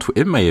said on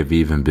Twitter. It may have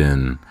even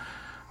been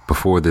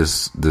before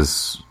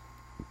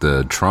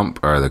the Trump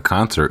or the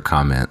concert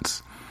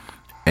comments.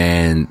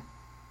 And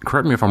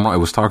correct me if I'm wrong, it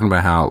was talking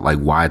about how, like,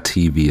 why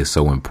TV is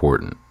so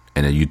important.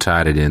 And then you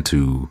tied it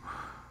into,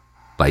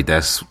 like,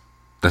 that's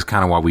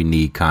kind of why we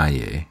need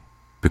Kanye.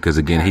 Because,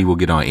 again, he will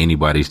get on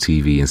anybody's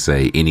TV and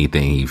say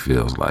anything he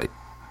feels like.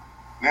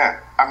 Yeah.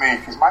 I mean,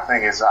 because my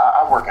thing is,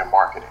 I work in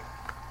marketing.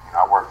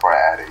 I work for an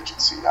ad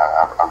agency.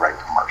 I write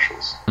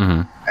commercials.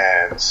 Mm-hmm.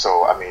 And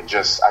so, I mean, I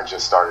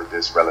just started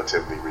this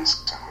relatively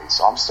recently.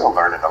 So I'm still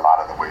learning a lot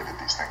of the way that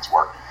these things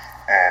work.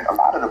 And a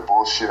lot of the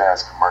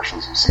bullshit-ass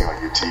commercials you see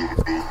on your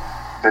TV,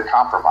 they're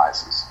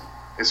compromises.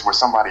 It's where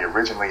somebody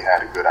originally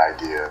had a good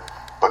idea,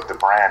 but the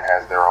brand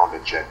has their own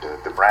agenda.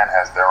 The brand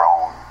has their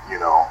own, you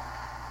know,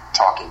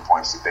 talking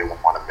points that they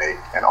want to make.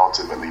 And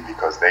ultimately,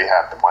 because they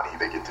have the money,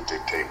 they get to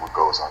dictate what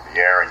goes on the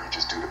air, and you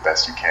just do the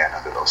best you can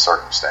under those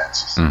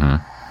circumstances.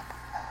 Mm-hmm.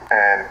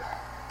 And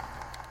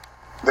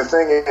the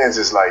thing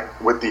is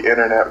like, with the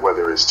internet,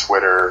 whether it's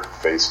Twitter,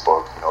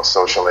 Facebook, you know,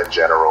 social in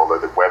general, or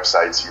the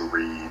websites you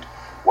read,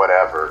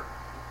 whatever,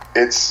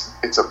 it's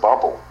a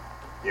bubble.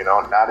 You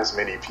know, not as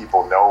many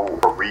people know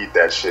or read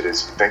that shit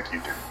as you think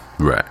you do.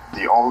 Right.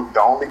 The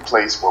only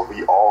place where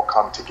we all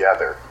come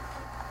together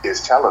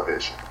is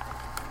television.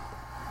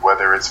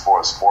 Whether it's for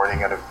a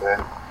sporting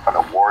event, an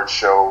award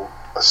show,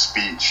 a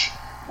speech,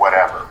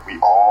 whatever. We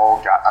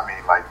all got, I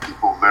mean, like,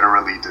 people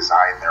literally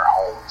design their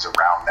homes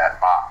around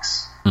that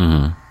box.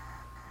 Mm-hmm.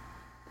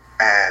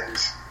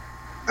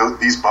 And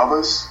these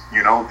bubbas,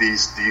 you know,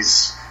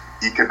 these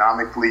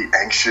economically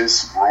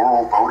anxious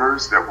rural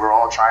voters that we're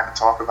all trying to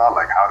talk about,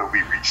 like how do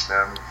we reach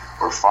them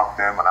or fuck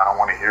them, and I don't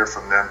want to hear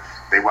from them,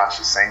 they watch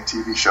the same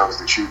TV shows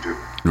that you do.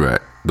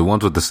 Right. The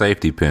ones with the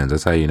safety pins,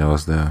 that's how you know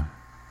it's them.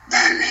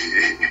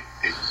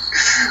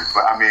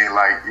 But I mean,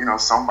 like, you know,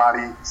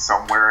 somebody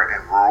somewhere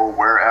in rural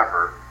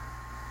wherever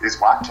is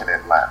watching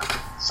Atlanta.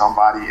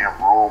 Somebody in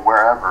rural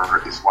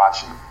wherever is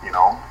watching, you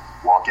know,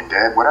 Walking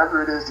Dead,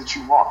 whatever it is that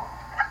you want.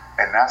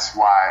 And that's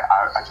why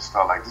I just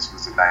felt like this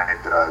was the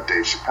night that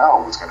Dave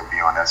Chappelle was going to be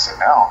on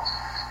SNL.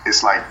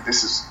 It's like,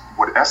 this is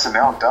what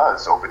SNL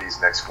does over these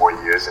next 4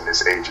 years in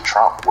this age of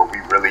Trump, where we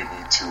really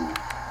need to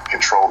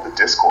control the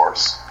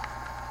discourse,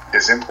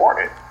 is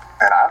important.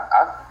 And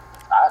I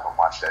haven't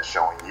watched that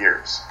show in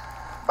years.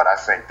 But I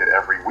think that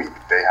every week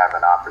they have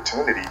an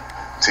opportunity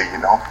to, you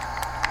know,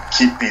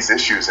 keep these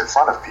issues in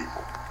front of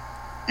people,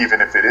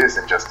 even if it is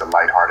in just a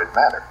lighthearted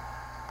manner.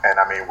 And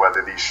I mean,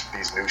 whether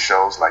these new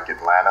shows like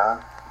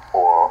Atlanta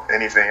or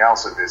anything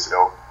else of this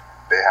ilk,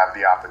 they have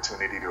the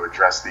opportunity to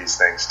address these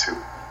things too.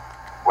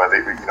 Whether,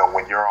 you know,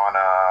 when you're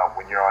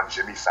on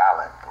Jimmy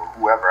Fallon or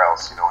whoever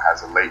else, you know,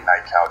 has a late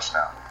night couch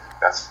now,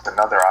 that's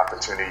another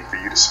opportunity for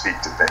you to speak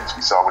to things.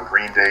 We saw what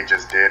Green Day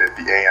just did at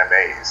the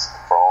AMAs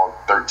for all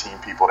 13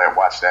 people that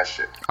watched that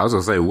shit. I was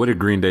gonna say, what did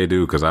Green Day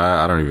do? Because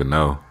I don't even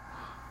know.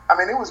 I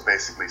mean, it was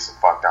basically some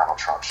fuck Donald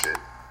Trump shit.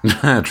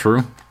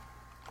 True.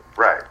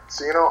 Right.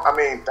 So, you know, I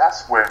mean,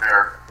 that's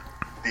where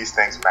these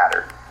things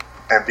matter.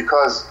 And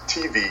because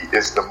TV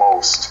is the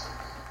most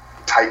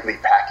tightly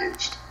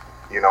packaged,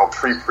 you know,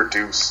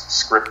 pre-produced,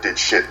 scripted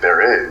shit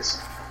there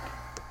is,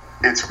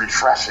 it's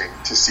refreshing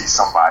to see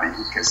somebody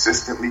who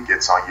consistently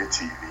gets on your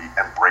TV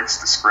and breaks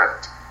the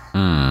script.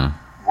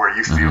 Where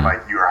you feel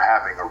like you are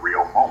having a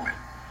real moment.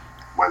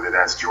 Whether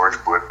that's George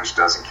Bush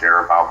doesn't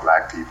care about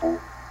black people.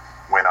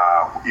 When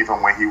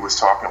even when he was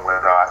talking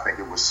with, I think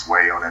it was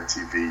Sway on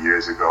MTV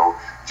years ago,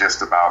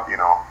 just about, you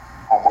know,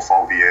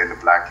 homophobia in the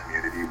black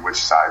community, which,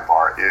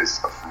 sidebar, is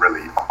a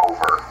really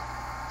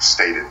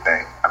overstated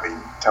thing. I mean,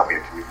 tell me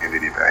a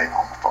community that ain't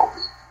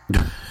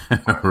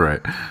homophobic.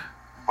 Right.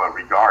 But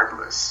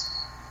regardless,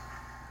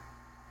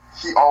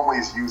 he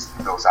always used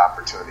those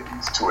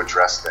opportunities to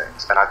address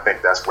things. And I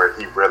think that's where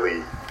he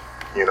really,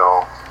 you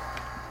know,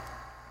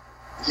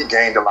 he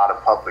gained a lot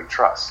of public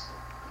trust.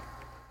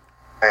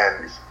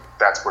 And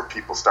that's where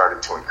people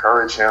started to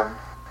encourage him.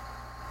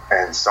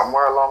 And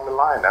somewhere along the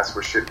line, that's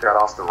where shit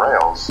got off the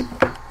rails.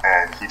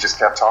 And he just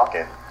kept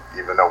talking,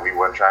 even though we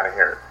weren't trying to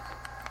hear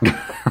it.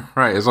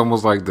 Right. It's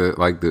almost like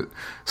the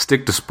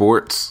stick to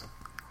sports.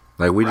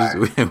 Like we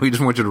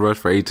just want you to rush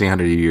for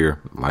 1,800 a year.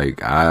 Like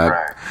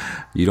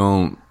you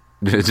don't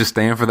just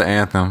stand for the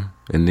anthem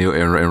and kneel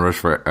and rush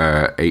for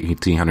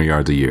 1,800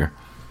 yards a year.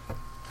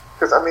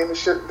 Because I mean, the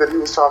shit that he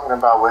was talking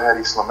about with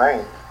Hedy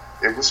Slimane,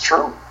 it was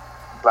true.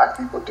 Black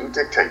people do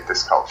dictate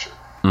this culture.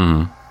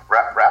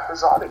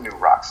 Rappers are the new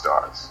rock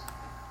stars.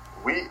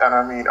 And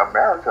I mean,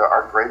 America,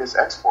 our greatest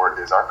export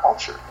is our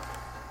culture.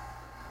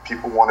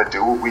 People want to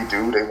do what we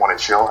do. They want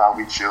to chill how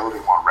we chill. They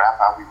want to rap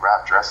how we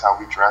rap, dress how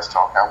we dress,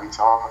 talk how we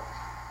talk.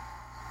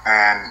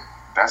 And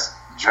that's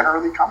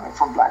generally coming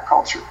from black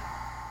culture.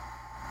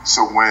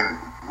 So when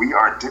we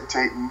are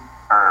dictating,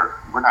 or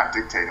we're not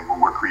dictating, but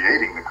we're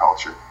creating the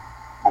culture,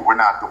 but we're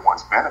not the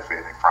ones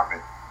benefiting from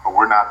it, but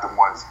we're not the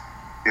ones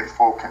in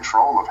full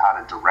control of how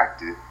to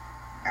direct it.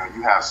 And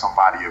you have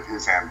somebody of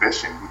his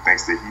ambition who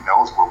thinks that he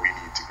knows where we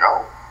need to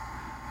go,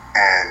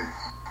 and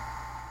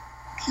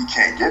he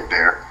can't get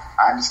there.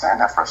 I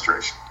understand that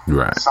frustration.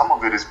 Right. Some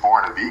of it is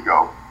born of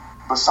ego,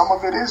 but some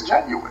of it is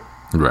genuine.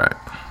 Right.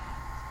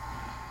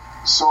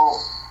 So,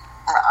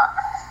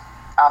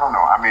 I don't know.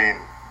 I mean,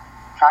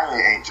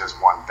 Kanye ain't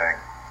just one thing,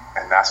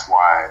 and that's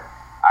why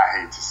I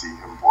hate to see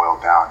him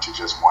boiled down to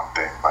just one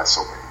thing by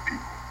so many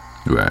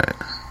people. Right.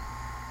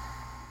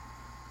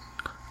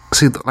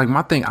 See, like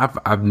my thing,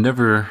 I've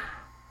never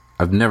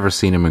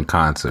seen him in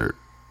concert,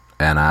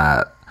 and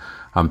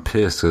I'm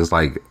pissed because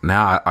like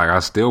now I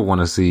still want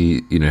to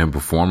see, you know, him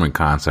perform in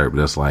concert,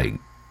 but it's like,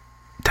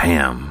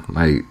 damn,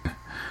 like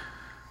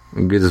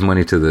get this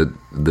money to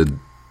the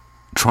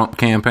Trump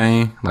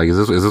campaign. Like,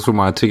 is this what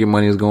my ticket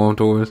money is going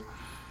towards?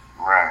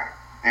 Right.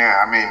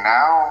 Yeah. I mean,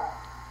 now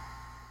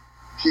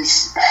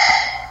he's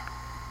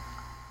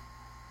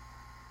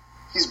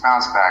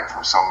bounced back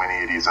from so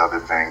many of these other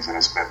things, and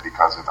it's been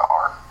because of the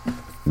art.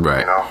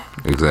 Right. You know?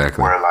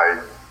 Exactly. Where,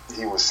 like,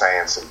 he was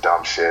saying some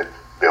dumb shit.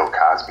 Bill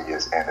Cosby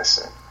is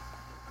innocent.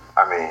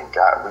 I mean,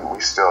 God, we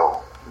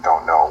still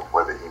don't know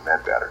whether he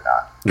meant that or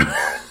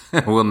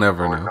not. We'll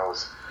never Lord know.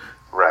 Knows,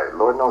 right.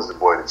 Lord knows the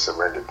boy that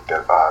surrendered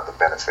the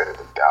benefit of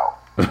the doubt.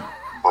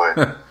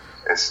 But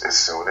as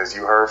soon as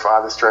you heard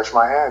Father Stretch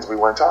My Hands, we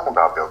weren't talking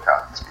about Bill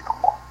Cosby no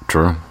more.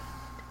 True.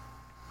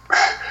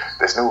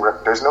 There's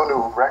no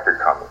new record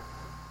coming.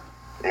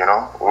 You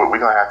know, we're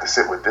going to have to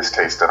sit with this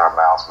taste in our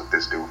mouths with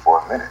this dude for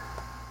a minute.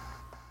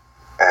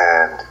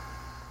 And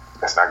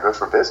that's not good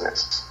for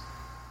business.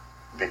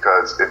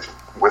 Because if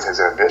with his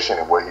ambition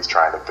and what he's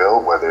trying to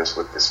build, whether it's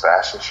with this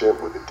fashion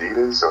ship, with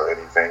Adidas or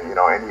anything, you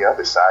know, any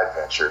other side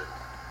venture,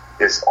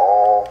 it's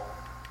all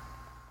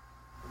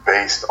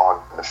based on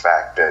the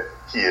fact that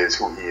he is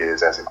who he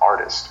is as an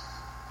artist.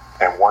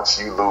 And once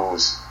you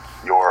lose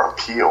your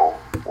appeal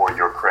or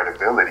your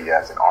credibility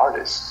as an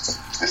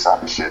artist, this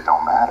other shit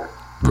don't matter.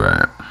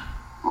 Right.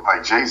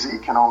 Like Jay-Z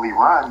can only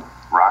run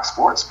Rock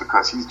Sports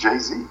because he's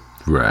Jay-Z.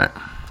 Right.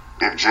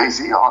 If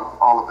Jay-Z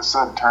all of a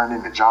sudden turned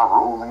into Ja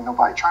Rule, ain't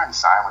nobody trying to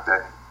sign with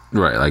that.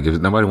 Right. Like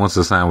if nobody wants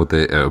to sign with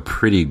a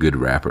pretty good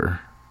rapper.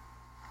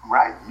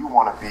 Right. You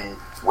want to be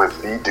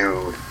with the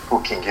dude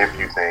who can give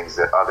you things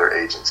that other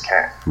agents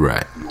can't.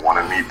 Right. You want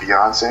to meet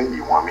Beyonce.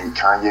 You want to meet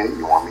Kanye.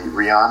 You want to meet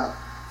Rihanna.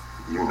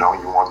 You know,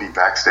 you want to be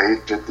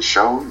backstage at the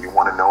show. You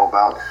want to know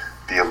about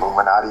the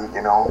Illuminati,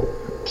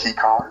 key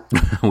card.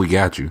 We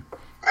got you.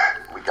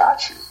 We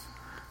got you.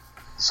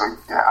 So,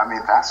 yeah, I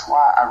mean, that's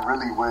why I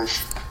really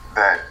wish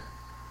that,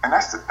 and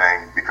that's the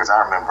thing, because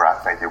I remember, I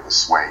think it was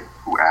Sway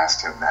who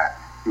asked him that.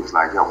 He was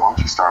like, yo, why don't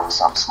you start with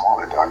something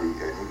smaller, doggy?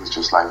 And he was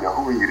just like, yo,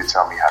 who are you to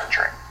tell me how to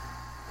train?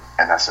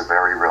 And that's a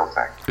very real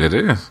thing. It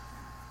is.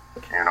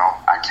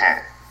 I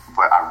can't.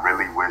 But I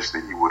really wish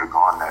that he would have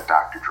gone that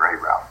Dr. Dre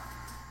route.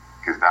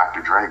 Because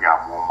Dr. Dre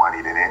got more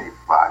money than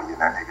anybody, and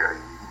that nigga,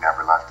 he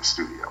never left the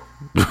studio.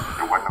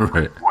 There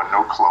wasn't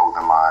no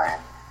clothing line,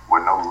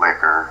 wasn't no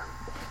liquor,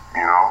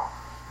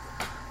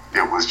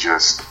 It was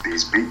just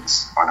these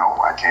beats. Oh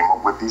no, I came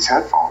up with these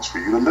headphones for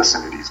you to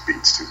listen to these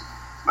beats to.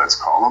 Let's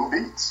call them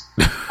beats.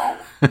 Oh,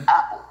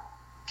 Apple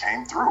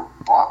came through,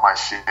 bought my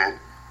shit,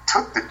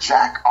 took the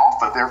jack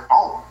off of their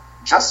phone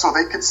just so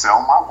they could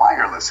sell my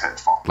wireless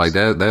headphones. Like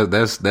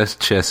that's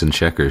chess and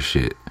checkers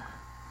shit.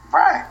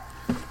 Right.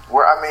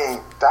 Where, I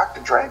mean,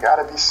 Dr. Dre got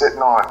to be sitting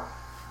on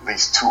at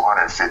least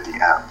 250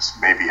 M's,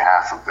 maybe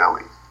half a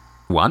billy.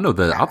 Well, I know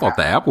that. I thought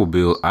the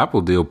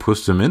Apple deal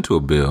pushed him into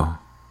a bill.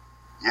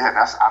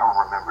 Yeah, I don't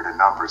remember the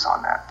numbers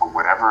on that, but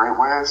whatever it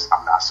was,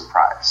 I'm not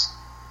surprised.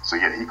 So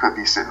yeah, he could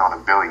be sitting on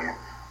 $1 billion.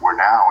 Where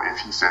now, if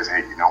he says,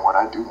 "Hey, you know what?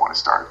 I do want to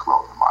start a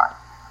clothing line.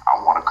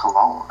 I want a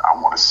cologne. I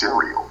want a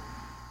cereal.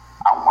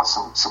 I want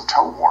some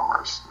toe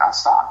warmers, not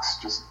socks,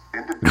 just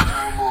individual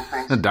little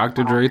things." The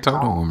Dr. Dre toe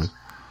warmers.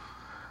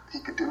 He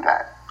could do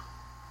that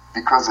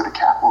because of the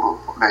capital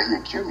that he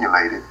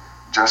accumulated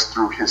just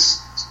through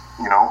his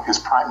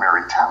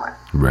primary talent.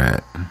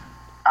 Right.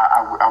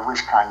 I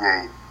wish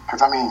Kanye,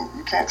 because I mean,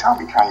 you can't tell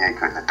me Kanye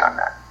couldn't have done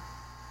that.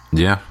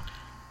 Yeah.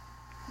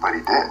 But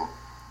he didn't.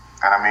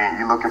 And I mean,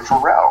 you look at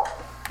Pharrell.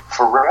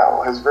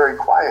 Pharrell has very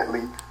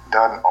quietly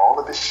done all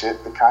of the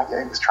shit that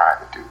Kanye was trying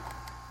to do.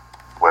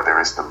 Whether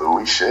it's the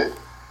Louis shit,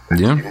 the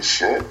Adidas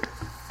shit,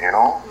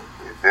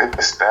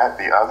 this, that,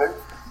 the other.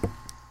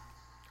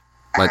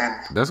 Like,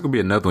 that's going to be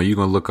another one you're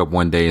going to look up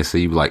one day and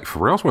see, like,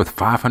 Pharrell's worth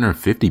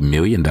 $550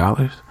 million?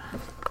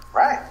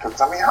 Right.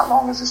 Because, I mean, how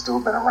long has this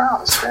dude been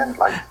around? It's been,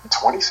 like,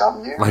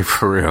 20-something years? Like,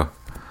 for real.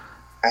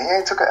 And he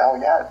ain't took an L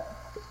yet.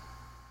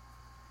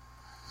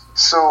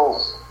 So,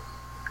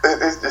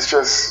 it's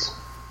just,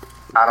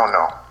 I don't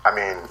know. I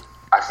mean,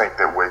 I think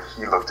that when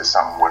he looked at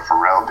something what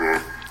Pharrell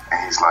did,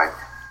 and he's like,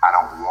 I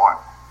don't want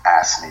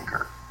a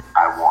sneaker.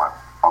 I want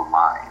a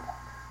line.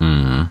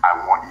 Mm-hmm.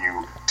 I want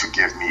you to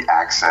give me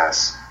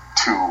access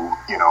to,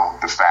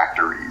 the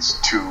factories,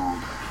 to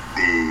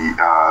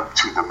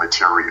the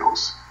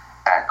materials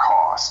at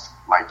cost,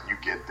 like you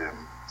get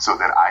them, so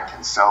that I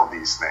can sell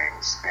these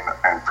things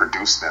and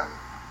produce them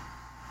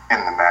in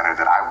the manner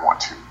that I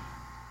want to.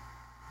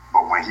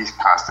 But when he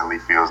constantly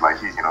feels like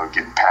he's,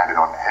 getting patted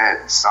on the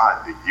head and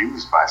sunned and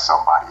used by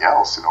somebody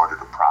else in order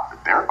to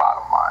profit their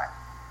bottom line,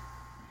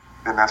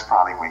 then that's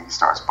probably when he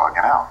starts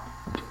bugging out.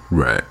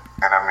 Right.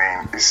 And I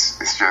mean,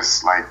 it's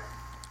just like,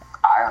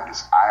 I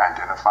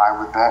identify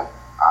with that.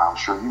 I'm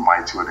sure you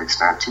might to an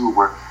extent too,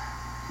 where,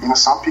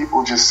 some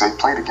people just say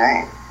play the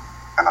game,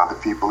 and other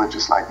people are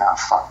just like, nah,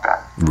 fuck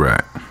that.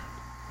 Right.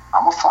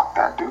 I'm gonna fuck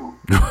that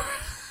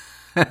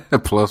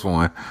dude. Plus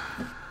one.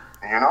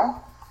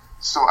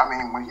 So, I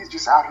mean, when he's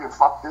just out here,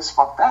 fuck this,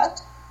 fuck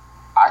that,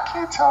 I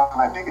can't tell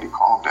that nigga to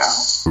calm down.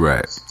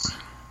 Right.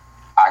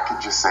 I can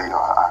just say,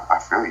 I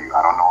feel you.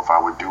 I don't know if I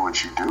would do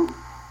what you do,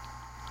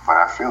 but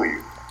I feel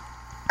you.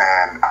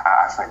 And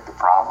I think the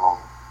problem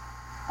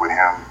with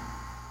him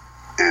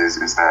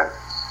is that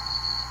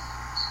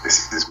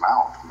it's his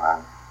mouth,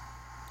 man.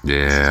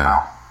 Yeah. It's his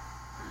mouth.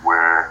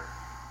 Where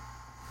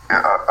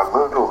a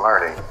little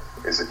learning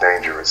is a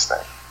dangerous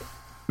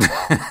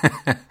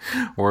thing.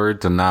 Word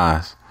to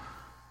Nas.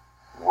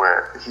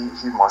 Where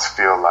he must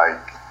feel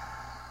like,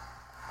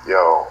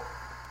 yo,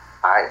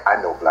 I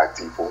know black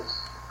people.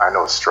 I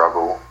know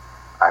struggle.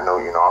 I know,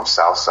 I'm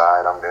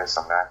Southside. I'm this,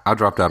 I'm that. I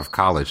dropped out of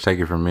college. Take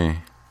it from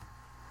me.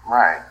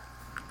 Right.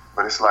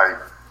 But it's like,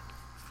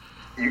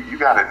 you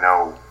got to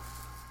know,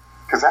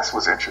 because that's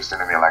what's interesting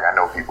to me. Like, I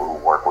know people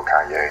who work with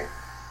Kanye,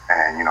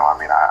 and,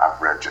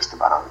 I've read just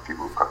about other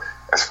people who,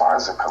 as far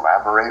as a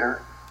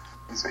collaborator,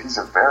 he's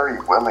a very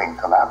willing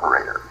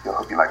collaborator.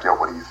 He'll be like, yo,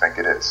 what do you think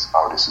it is?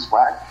 Oh, this is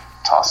whack.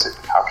 Toss it.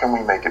 How can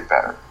we make it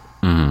better?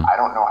 Mm-hmm. I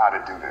don't know how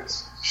to do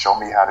this. Show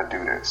me how to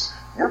do this.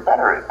 You're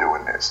better at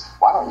doing this.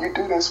 Why don't you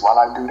do this while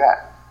I do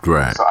that?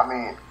 Right. So, I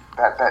mean,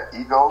 that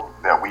ego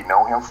that we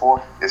know him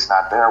for is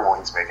not there when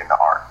he's making the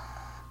art.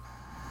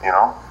 you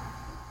know?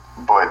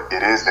 But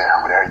it is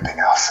there with everything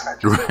else, and I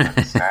just don't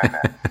understand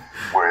that.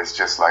 Where it's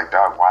just like,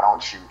 dog, why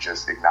don't you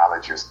just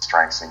acknowledge your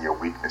strengths and your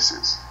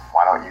weaknesses?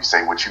 Why don't you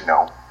say what you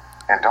know?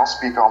 And don't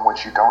speak on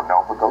what you don't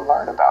know, but go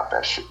learn about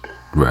that shit.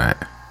 Right.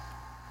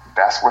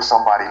 That's where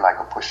somebody like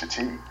a Pusha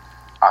T,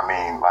 I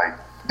mean, like,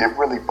 it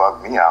really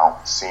bugged me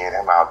out seeing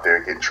him out there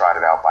getting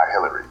trotted out by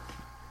Hillary.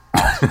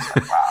 I was just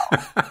like, wow.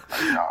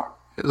 Like, dog.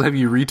 It's like if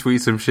you retweet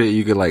some shit,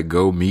 you could like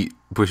go meet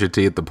Pusha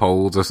T at the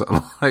polls or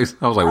something. Like,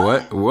 I was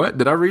like, what?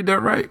 Did I read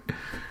that right?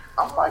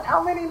 I'm like,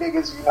 how many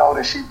niggas you know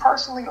that she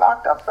personally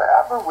locked up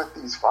forever with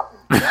these fucking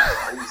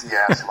crazy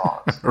ass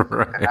laws?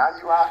 Right. And now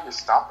you out here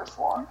stomping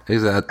for him.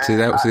 Exactly.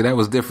 See, that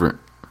was different.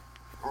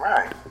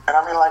 Right. And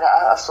I mean, like,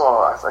 I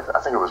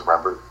think it was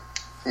Rembert.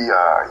 He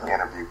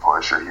interviewed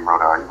Push, or he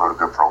wrote a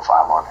good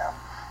profile on him.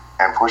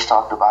 And Push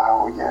talked about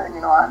how,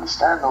 I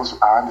understand those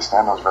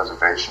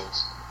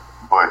reservations,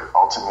 but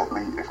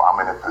ultimately, if I'm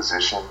in a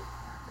position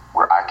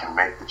where I can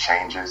make the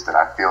changes that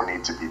I feel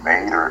need to be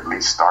made, or at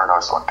least start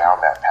us on down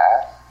that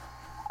path,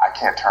 I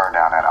can't turn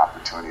down that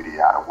opportunity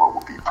out of what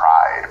would be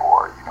pride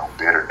or,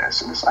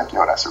 bitterness. And it's like,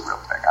 that's a real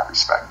thing. I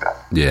respect that.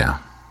 Yeah.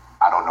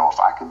 I don't know if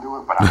I can do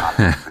it, but I'm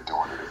not for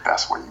doing it if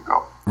that's where you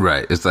go.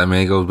 Right. It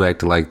goes back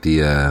to like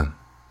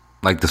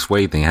the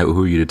Sway thing.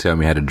 Who are you to tell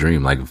me how to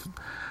dream? Like if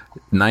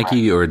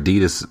Nike or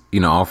Adidas,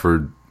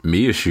 offered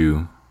me a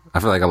shoe, I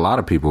feel like a lot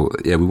of people,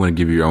 we want to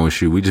give you your own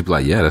shoe. We just be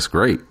like, yeah, that's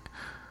great.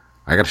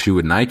 I got a shoe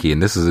with Nike,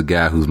 and this is a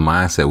guy whose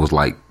mindset was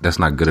like, that's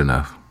not good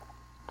enough.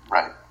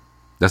 Right.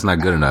 That's not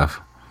good enough.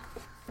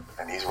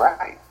 And he's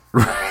right.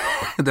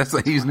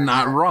 He's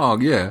not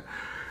wrong, yeah.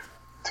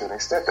 To an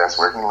extent, that's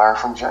where he learned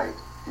from Jay.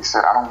 He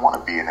said, I don't want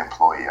to be an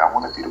employee. I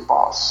want to be the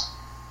boss.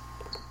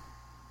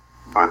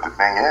 But the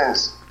thing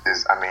is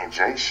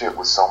Jay's shit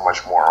was so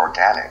much more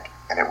organic,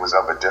 and it was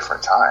of a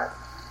different time.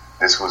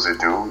 This was a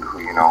dude who,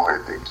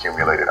 had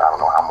accumulated, I don't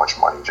know how much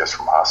money just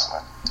from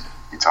hustling.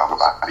 He talked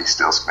about he's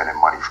still spending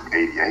money from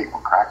 88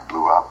 when crack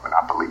blew up, and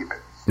I believe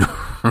it.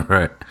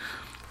 Right.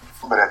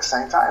 But at the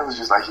same time, it was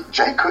just like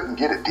Jay couldn't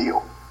get a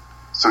deal.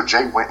 So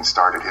Jay went and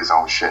started his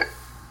own shit.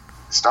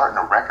 Starting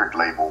a record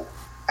label,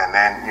 and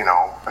then,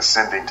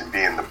 ascending to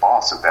being the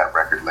boss of that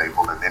record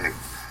label, and then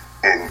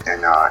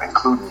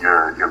including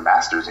your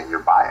masters in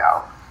your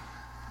buyout.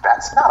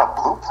 That's not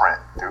a blueprint,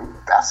 dude.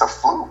 That's a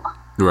fluke.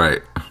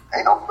 Right.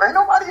 Ain't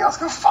nobody else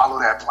can follow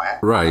that plan.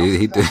 Right.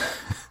 He did.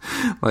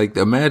 Like,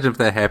 imagine if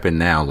that happened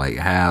now. Like,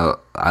 how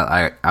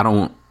I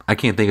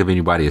can't think of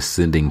anybody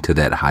ascending to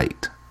that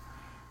height.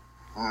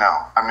 No,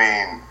 I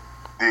mean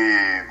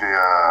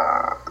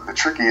the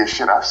trickiest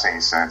shit I've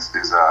seen since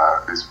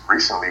is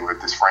recently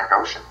with this Frank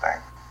Ocean thing.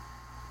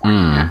 Where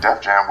he did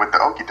Def Jam with the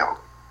Okie Doke.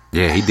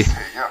 Yeah, he did.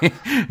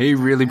 He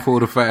really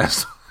pulled a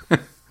fast.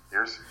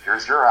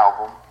 Here's your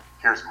album.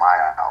 Here's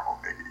my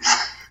album,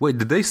 niggas. Wait,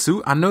 did they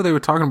sue? I know they were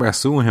talking about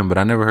suing him, but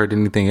I never heard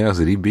anything else.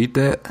 Did he beat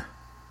that?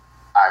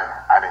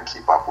 I didn't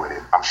keep up with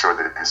it. I'm sure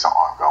that it's an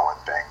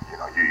ongoing thing.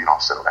 You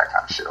don't settle that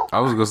kind of shit over. I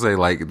was gonna say,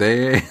 like,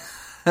 they're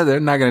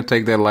not gonna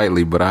take that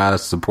lightly, but I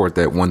support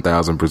that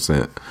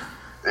 1,000%.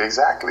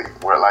 Exactly.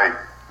 Where like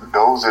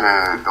those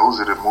are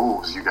the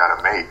moves you got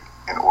to make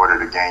in order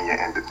to gain your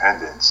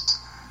independence,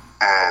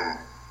 and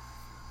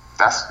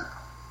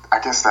I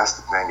guess that's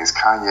the thing, is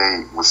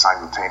Kanye was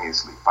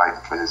simultaneously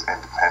fighting for his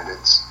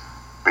independence,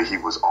 but he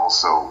was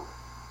also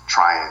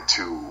trying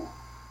to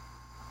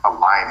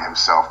align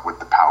himself with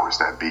the powers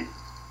that be.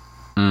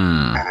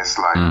 And it's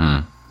like,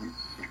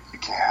 you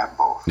can't have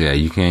both. Yeah,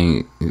 you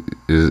can't.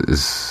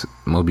 It's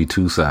must be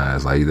two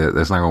sides. Like,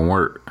 that's not going to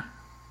work.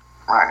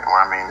 Right.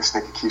 Well, this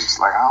nigga keeps,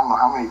 like, I don't know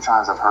how many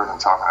times I've heard him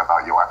talking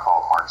about, I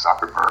called Mark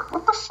Zuckerberg.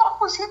 What the fuck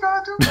was he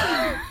going to do to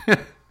me?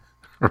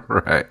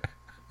 Right.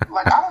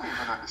 Like, I don't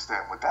even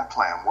understand what that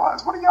plan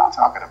was. What are y'all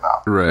talking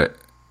about? Right.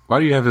 Why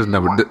do you have his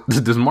number?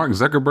 Does Mark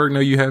Zuckerberg know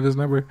you have his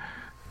number?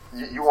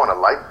 You want a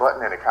like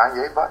button and a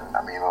Kanye button?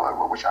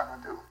 What y'all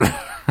gonna do?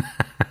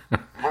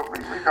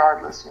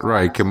 Regardless.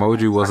 Right.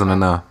 Kimoji wasn't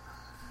enough.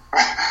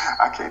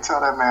 I can't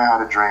tell that man how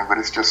to dream, but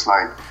it's just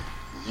like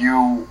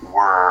you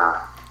were,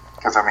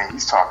 because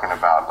he's talking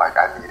about, like,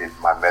 I needed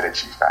my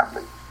Medici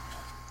family,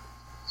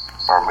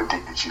 or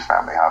Medici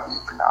family, however you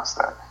pronounce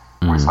that.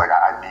 Where it's like,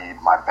 I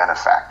need my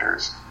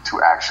benefactors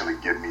to actually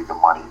give me the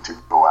money to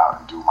go out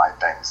and do my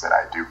things that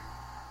I do.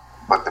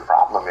 But the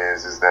problem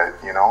is that,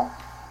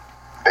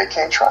 they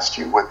can't trust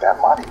you with that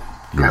money.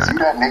 Because you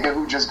that nigga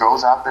who just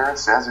goes out there and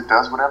says it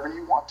does whatever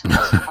you want to.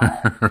 That's your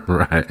brand.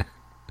 Right.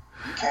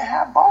 You can't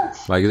have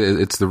both. Like,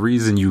 it's the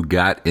reason you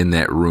got in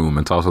that room.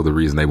 It's also the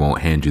reason they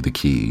won't hand you the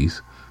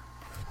keys.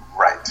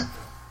 Right.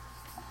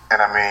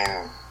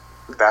 And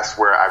that's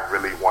where I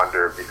really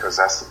wonder, because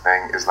that's the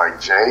thing, is like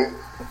Jay,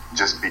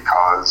 just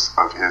because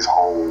of his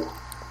whole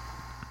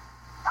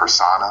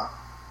persona,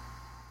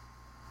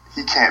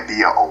 he can't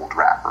be an old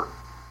rapper.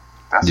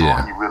 That's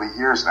all he really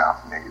hears now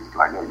from niggas.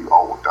 Like, yo, you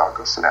old, dog,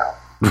 go sit down.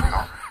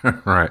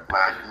 Right.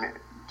 Like,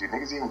 do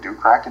niggas even do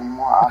crack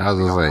anymore? I was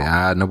gonna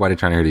say, nobody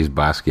trying to hear these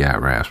Basquiat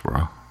raps,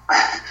 bro.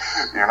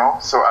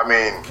 So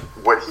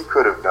what he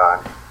could have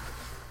done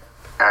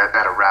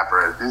at a rapper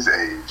rapper at his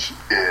age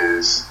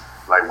is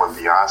like when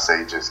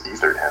Beyonce just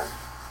ethered him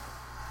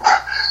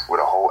with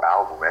a whole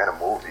album and a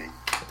movie.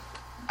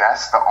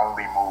 That's the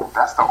only move.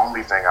 That's the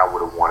only thing I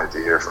would have wanted to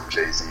hear from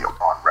Jay-Z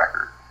on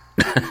record.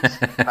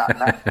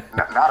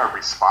 Not a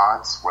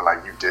response where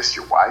like you diss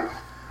your wife,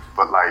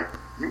 but like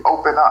you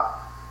open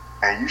up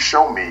and you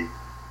show me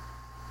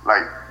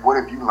like what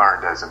have you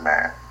learned as a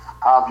man?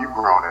 How have you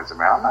grown as a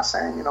man? I'm not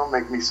saying, you know,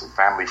 make me some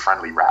family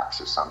friendly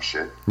raps or some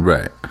shit.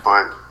 Right.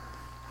 But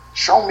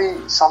show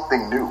me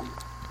something new.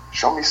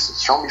 Show me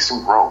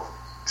some growth.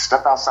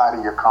 Step outside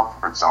of your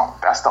comfort zone.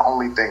 That's the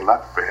only thing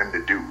left for him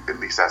to do,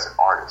 at least as an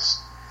artist.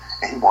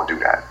 And he won't do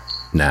that.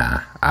 Nah.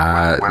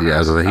 I feel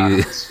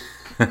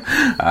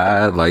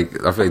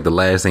like the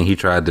last thing he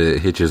tried to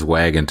hitch his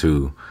wagon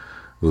to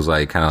was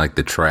like kind of like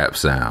the trap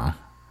sound.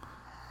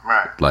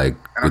 Right. Like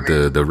with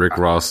the Rick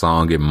Ross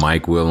song and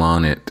Mike Will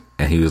on it.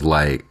 And he was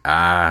like,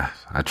 I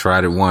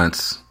tried it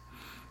once.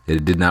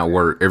 It did not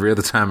work. Every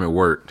other time it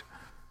worked.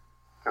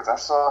 Because I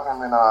saw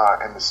him in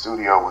the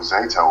studio with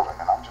Zaytoven,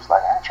 and I'm just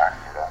like, I ain't trying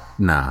to hear that.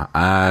 Nah,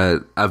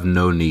 I've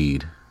no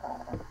need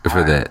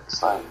for that.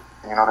 It's like,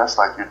 you know, that's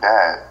like your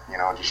dad, you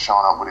know, just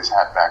showing up with his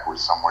hat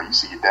backwards somewhere. You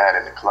see your dad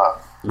in the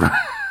club.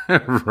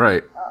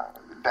 Right.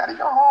 Daddy,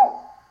 go home.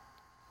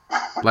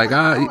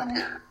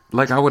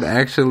 I would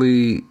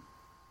actually...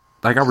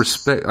 Like, I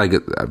respect, like,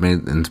 I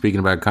mean, and speaking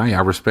about Kanye, I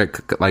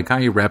respect, like,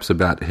 Kanye raps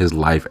about his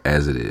life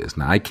as it is.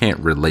 Now, I can't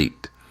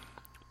relate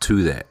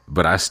to that,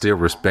 but I still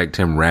respect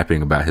him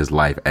rapping about his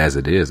life as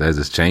it is, as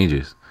it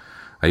changes.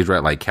 Like, he's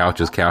right, like,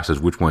 couches,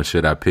 which one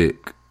should I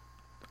pick?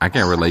 I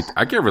can't relate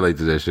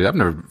to that shit. I've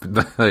never,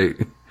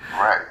 like...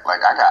 Right,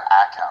 like, I got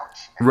a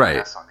couch. And right.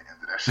 That's on the end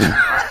of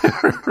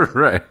that shit.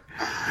 Right.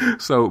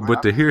 So,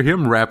 but to hear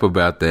him rap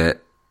about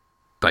that,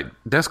 like,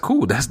 that's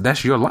cool.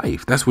 That's your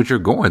life. That's what you're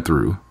going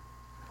through.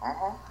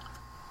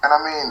 And I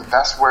mean,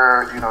 that's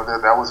where, you know,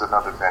 that was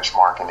another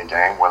benchmark in the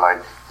game where,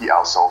 like, he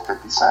outsold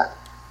 50 Cent.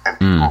 And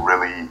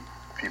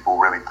people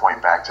really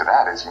point back to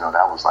that as, you know,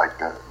 that was like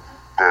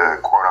the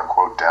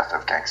quote-unquote death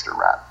of gangster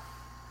rap.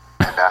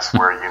 And that's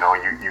where, you know,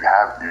 you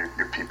have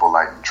your people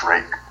like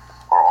Drake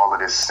or all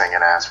of this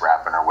singing-ass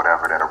rapping or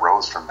whatever that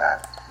arose from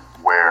that,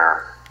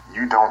 where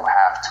you don't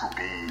have to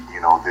be, you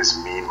know, this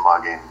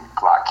mean-mugging,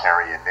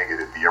 Glock-carrying nigga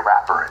to be a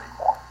rapper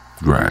anymore.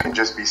 Right. You can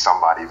just be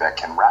somebody that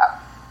can rap.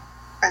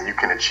 And you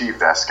can achieve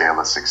that scale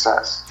of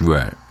success.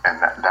 Right.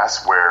 And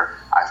that's where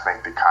I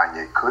think that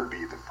Kanye could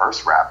be the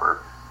first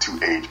rapper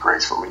to age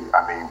gracefully.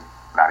 I mean,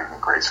 not even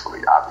gracefully,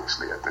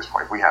 obviously, at this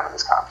point. We're having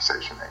this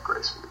conversation ain't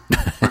gracefully.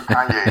 But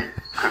Kanye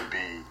could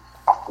be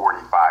a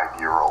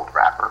 45-year-old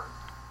rapper.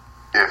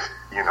 If,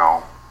 you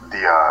know,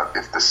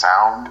 if the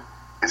sound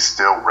is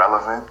still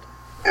relevant,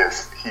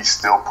 if he's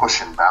still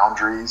pushing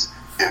boundaries,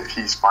 if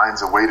he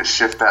finds a way to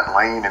shift that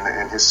lane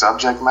in his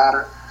subject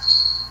matter,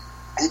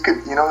 he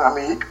could, you know, I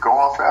mean, he could go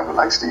on forever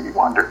like Stevie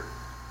Wonder,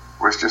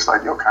 where it's just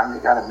like, yo,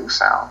 Kanye got a new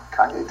sound.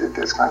 Kanye did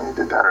this, Kanye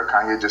did that, or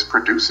Kanye just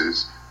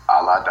produces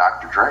a la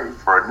Dr. Dre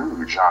for a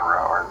new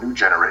genre or a new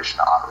generation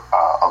of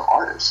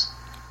artists.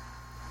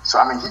 So,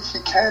 I mean, he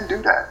can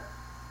do that.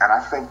 And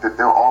I think that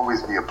there'll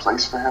always be a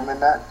place for him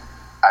in that.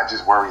 I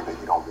just worry that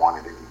he don't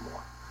want it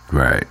anymore.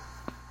 Right.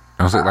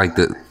 I was like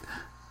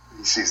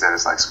he sees that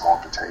as like small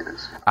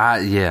potatoes.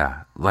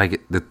 Yeah.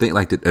 Like the thing,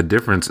 like a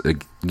difference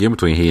again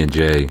between he and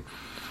Jay.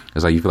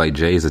 It's like you feel like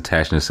Jay is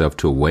attaching himself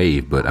to a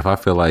wave, but if I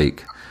feel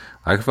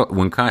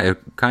when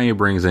Kanye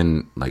brings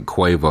in like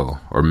Quavo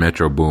or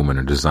Metro Boomin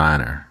or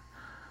Designer,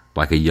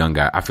 like a young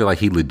guy, I feel like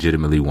he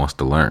legitimately wants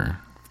to learn.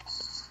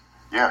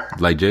 Yeah.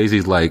 Like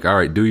Jay-Z's like, all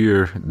right, do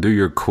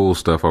your cool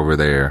stuff over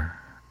there,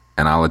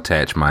 and I'll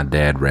attach my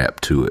dad rap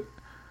to it.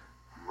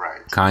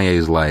 Right.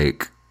 Kanye's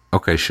like,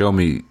 okay, show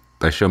me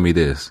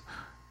this.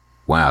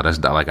 Wow, that's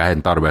like I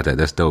hadn't thought about that.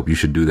 That's dope. You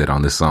should do that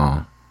on this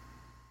song.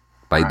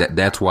 Like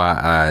that's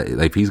why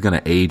if he's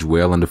gonna age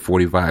well into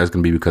 45, it's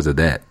gonna be because of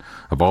that.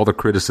 Of all the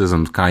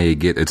criticisms Kanye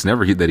get, it's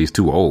never that he's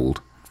too old.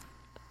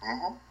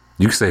 Mm-hmm.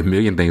 You can say a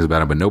million things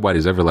about him, but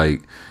nobody's ever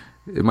like,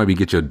 it might be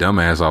get your dumb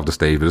ass off the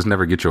stage, but it's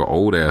never get your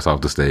old ass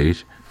off the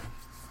stage.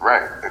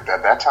 Right.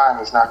 That time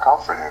has not come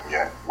for him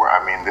yet. Where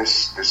I mean,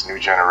 this new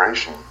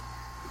generation,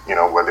 you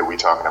know, whether we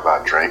talking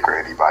about Drake or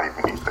anybody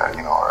beneath that,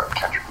 you know, or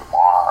Kendrick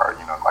Lamar, or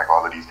you know, like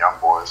all of these young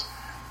boys,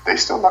 they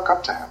still look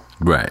up to him.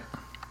 Right.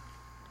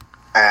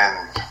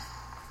 And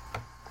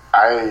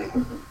I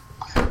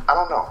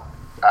don't know.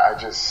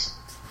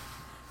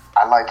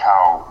 I like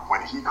how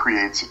when he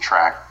creates a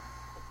track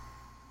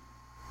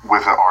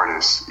with an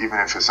artist, even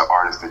if it's an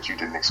artist that you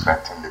didn't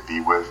expect him to be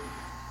with,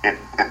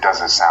 it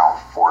doesn't sound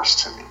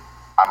forced to me.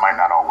 I might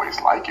not always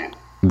like it.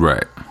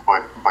 Right.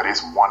 But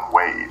it's one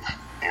wave,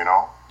 you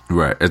know?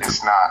 Right.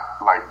 It's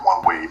not like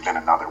one wave then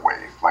another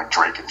wave, like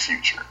Drake and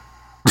Future,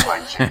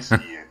 like Jay-Z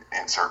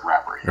and insert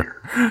rapper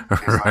here.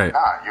 It's right. like,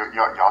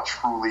 nah, y'all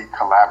truly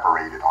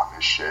collaborated on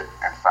this shit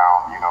and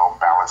found, you know,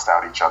 balanced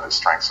out each other's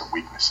strengths and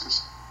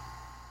weaknesses.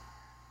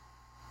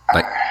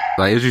 Like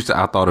as you said,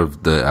 I thought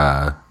of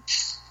the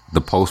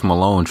Post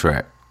Malone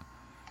track.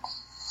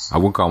 I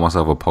wouldn't call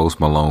myself a Post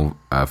Malone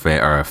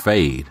fan or a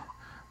Fade,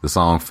 the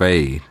song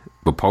Fade.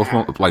 But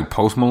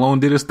Post Malone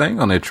did his thing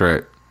on that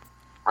track.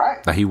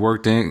 Right. That he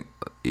worked in,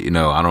 I don't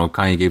know if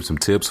Kanye gave some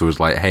tips, so it was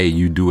like, hey,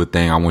 you do a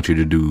thing, I want you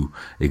to do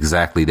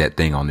exactly that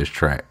thing on this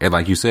track. And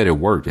like you said, it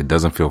worked. It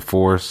doesn't feel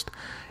forced.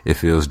 It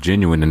feels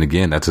genuine. And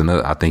again, that's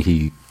another, I think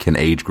he can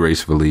age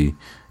gracefully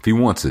if he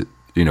wants it,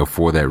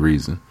 for that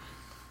reason.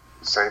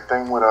 Same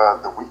thing with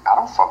The Weeknd. I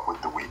don't fuck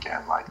with The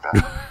Weeknd like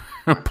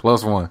that.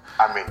 Plus one.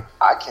 I mean,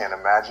 I can't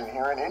imagine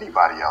hearing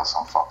anybody else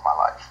on Fuck My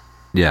Life.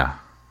 Yeah.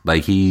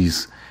 Like he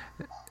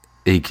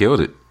killed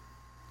it.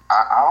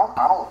 I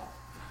don't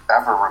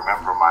ever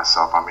remember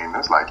myself. I mean,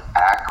 there's like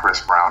a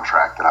Chris Brown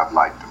track that I've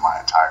liked in my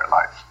entire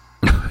life.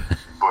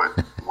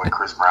 But when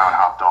Chris Brown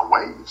hopped on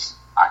Waves,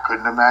 I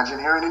couldn't imagine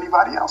hearing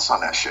anybody else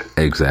on that shit.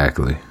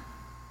 Exactly.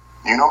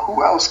 You know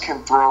who else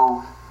can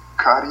throw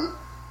Cudi,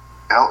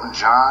 Elton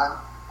John,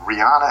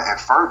 Rihanna, and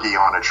Fergie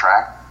on a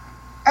track,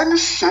 and the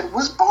shit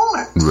was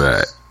booming.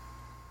 Right.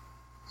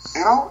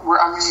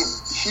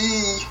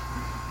 He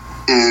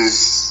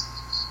is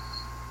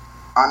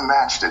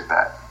unmatched at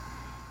that.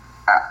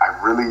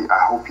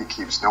 I hope he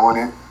keeps doing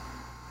it.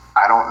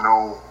 I don't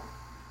know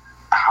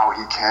how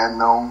he can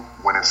though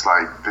when it's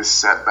like this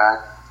setback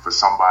for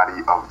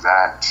somebody of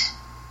that,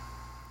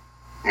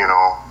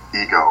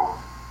 ego.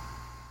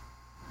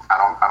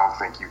 I don't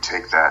think you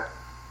take that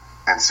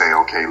and say,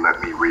 okay,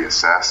 let me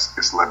reassess.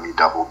 Just let me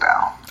double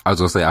down. I was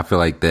gonna say, I feel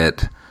like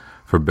that,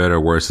 for better or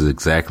worse, is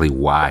exactly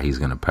why he's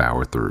gonna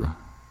power through.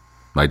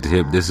 Like to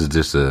him, this is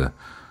just a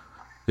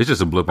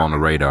blip on the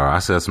radar. I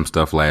said some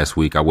stuff last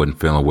week. I wasn't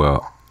feeling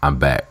well. I'm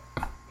back.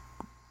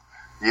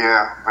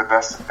 Yeah, but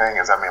that's the thing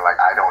is, I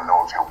don't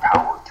know if he'll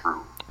power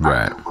through.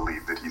 Right. I do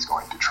believe that he's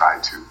going to try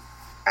to.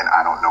 And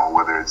I don't know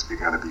whether it's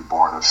going to be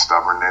born of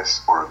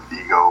stubbornness or of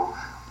ego,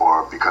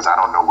 or because I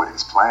don't know what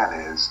his plan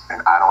is.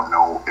 And I don't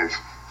know if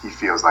he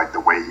feels like the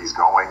way he's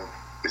going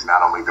is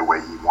not only the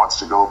way he wants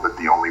to go, but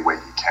the only way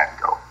he can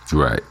go.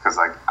 Right. Because,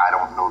 I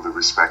don't know the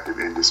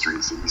respective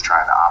industries that he's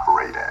trying to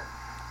operate in.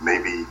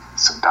 Maybe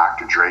some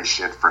Dr. Dre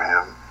shit for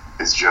him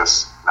is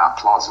just not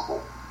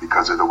plausible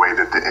because of the way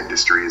that the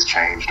industry has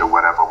changed or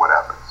whatever.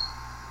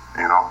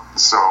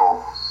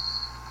 So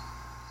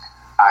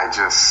I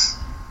just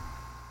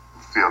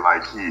feel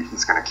like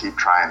he's going to keep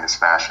trying this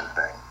fashion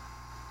thing.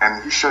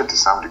 And he should to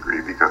some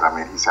degree because,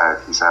 he's had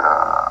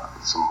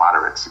some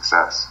moderate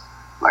success.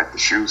 Like the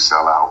shoes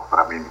sell out,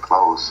 but the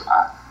clothes,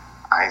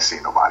 I ain't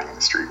seen nobody in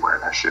the street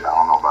wearing that shit. I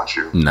don't know about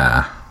you.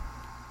 Nah.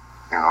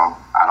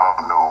 I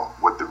don't know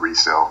what the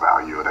resale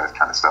value of that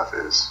kind of stuff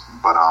is,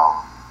 but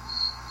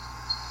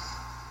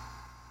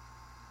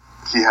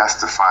he has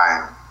to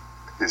find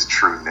his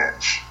true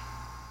niche.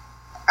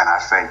 And I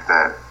think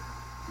that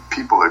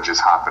people are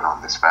just hopping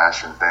on this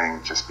fashion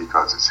thing just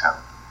because it's him.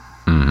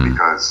 Mm-hmm.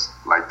 Because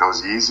like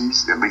those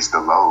Yeezys, at least the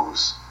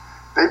lows,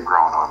 they've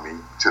grown on me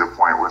to the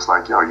point where it's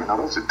like, yo,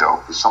 those are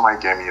dope. If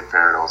somebody gave me a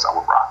pair of those, I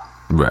would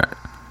rock them. Right.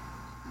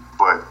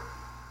 But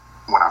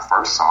when I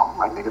first saw them,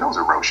 like, nigga, those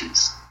are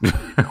Roshis.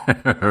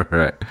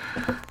 Right.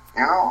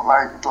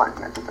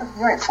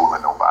 You ain't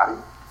fooling nobody.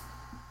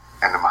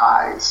 And them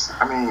highs,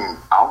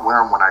 I'll wear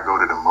them when I go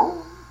to the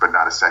moon, but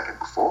not a second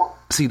before.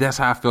 See, that's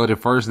how I felt at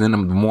first. And then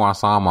the more I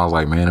saw them, I was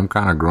like, man, I'm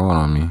kind of growing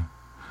on me.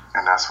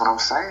 And that's what I'm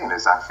saying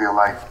is I feel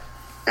like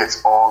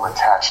it's all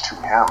attached to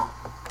him.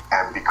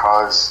 And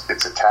because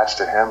it's attached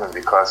to him and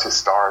because his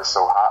star is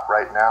so hot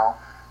right now,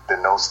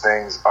 then those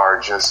things are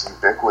just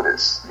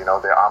ubiquitous.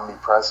 They're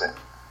omnipresent.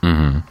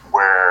 Mm-hmm.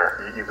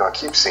 Where you're going to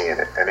keep seeing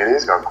it. And it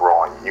is going to grow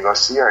on you. You're going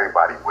to see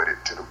everybody with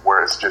it to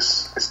where it's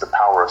the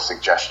power of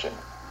suggestion.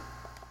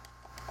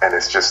 And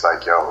it's just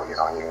like,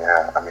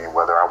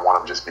 whether I want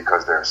them just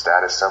because they're a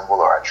status symbol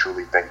or I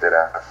truly think that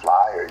I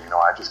fly or,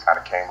 I just kind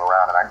of came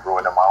around and I grew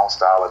into my own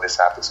style and this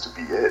happens to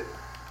be it.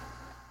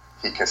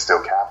 He can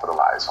still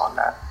capitalize on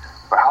that.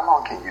 But how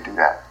long can you do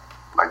that?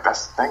 Like,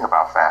 that's the thing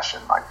about fashion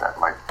like that.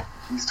 Like,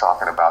 he's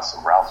talking about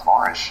some Ralph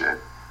Lauren shit,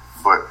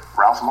 but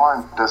Ralph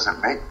Lauren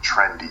doesn't make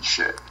trendy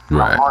shit.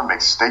 Right. Ralph Lauren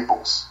makes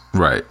staples.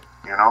 Right.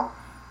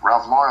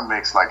 Ralph Lauren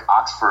makes, like,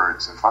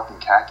 Oxfords and fucking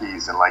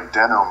khakis and, like,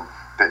 denim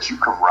that you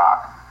can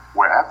rock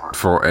wherever.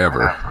 Forever.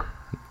 Whenever.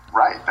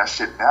 Right. That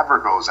shit never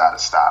goes out of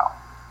style.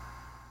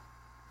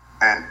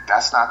 And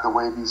that's not the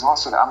wave he's on.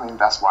 So,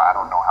 that's why I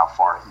don't know how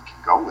far he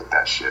can go with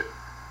that shit.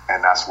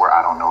 And that's where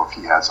I don't know if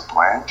he has a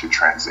plan to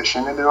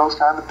transition into those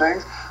kind of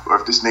things, or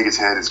if this nigga's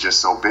head is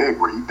just so big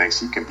where he thinks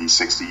he can be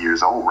 60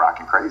 years old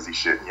rocking crazy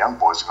shit and young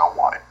boys are going to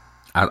want it.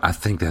 I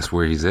think that's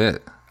where he's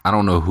at. I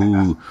don't know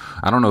who,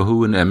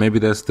 and maybe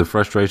that's the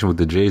frustration with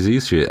the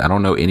Jay-Z shit. I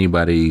don't know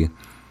anybody,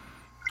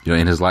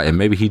 in his life, and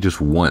maybe he just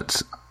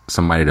wants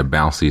somebody to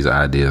bounce these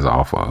ideas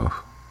off of.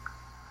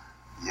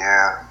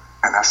 Yeah,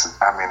 and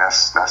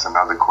that's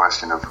another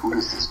question of who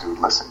does this dude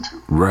listen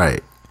to?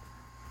 Right.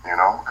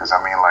 Because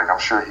I'm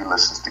sure he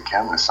listens to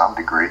Kim to some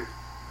degree,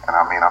 and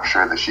I'm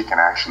sure that she can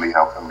actually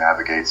help him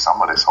navigate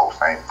some of this whole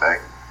fame thing.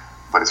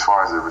 But as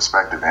far as the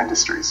respective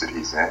industries that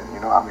he's in,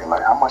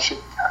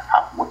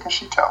 what can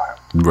she tell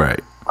him?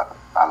 Right. Like,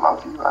 I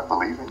love you. I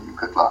believe in you.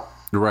 Good luck.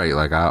 Right.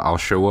 Like, I'll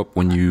show up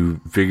when you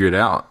figure it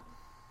out.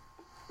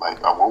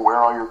 Like, we'll wear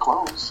all your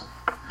clothes.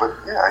 But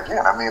yeah,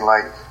 again, I mean,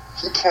 like,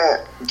 he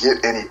can't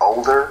get any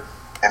older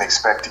and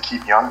expect to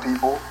keep young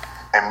people,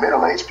 and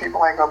middle-aged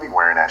people ain't gonna be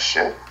wearing that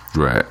shit.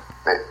 Right.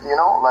 You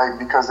know, like,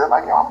 because they're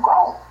like, yo, I'm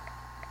grown.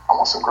 I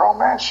want some grown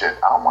man shit.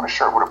 I don't want a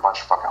shirt with a bunch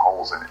of fucking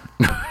holes in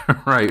it.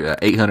 Right,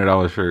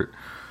 $800 shirt.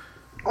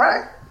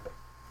 Right.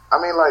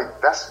 I mean,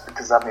 like, that's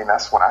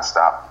when I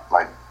stopped.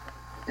 Like,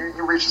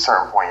 you reach a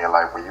certain point in your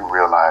life where you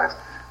realize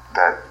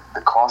that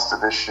the cost of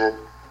this shit,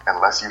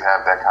 unless you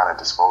have that kind of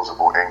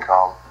disposable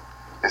income,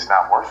 is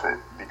not worth it,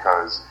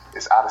 because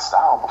it's out of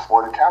style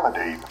before the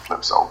calendar even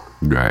flips over.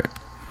 Right.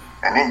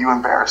 And then you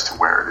embarrassed to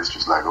wear it. It's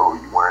just like, oh,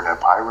 you wearing that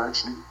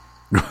Pyrex?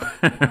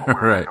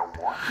 Right. No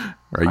more.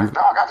 Right. Like,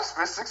 dog, I just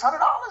spent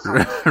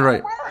 $600.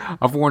 Right.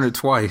 I've worn it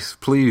twice.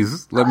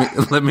 Please let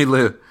me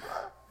live.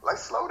 Like,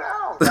 slow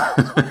down,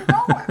 guys. Where you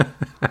going?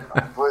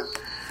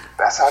 But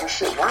that's how this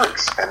shit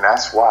works, and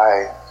that's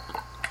why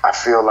I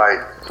feel like,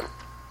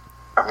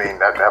 I mean,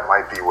 that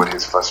might be what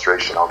his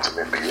frustration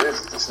ultimately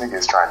is. This nigga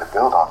is trying to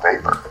build on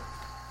vapor.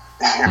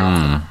 You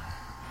know,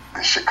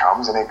 this shit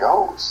comes and it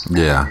goes.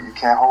 Yeah, you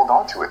can't hold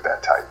on to it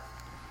that tight.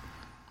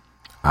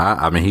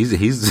 I mean,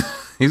 he's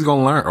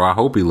gonna learn, or I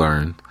hope he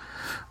learned.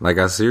 Like,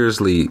 I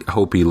seriously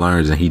hope he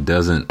learns and he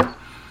doesn't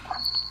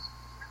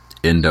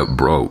end up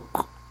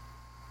broke,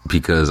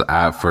 because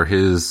for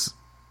his,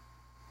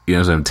 you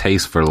know, some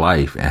taste for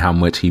life and how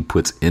much he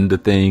puts into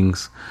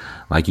things.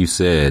 Like you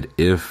said,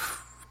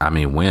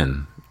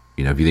 when,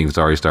 you know, if you think it's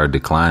already started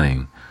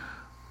declining,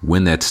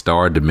 when that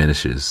star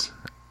diminishes,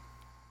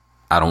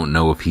 I don't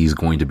know if he's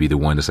going to be the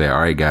one to say,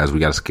 all right, guys, we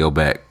got to scale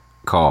back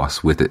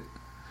costs with it.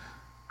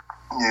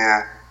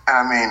 Yeah. And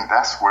I mean,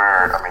 that's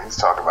where, I mean, he's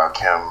talking about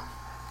Kim.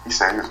 He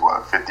said he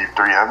was,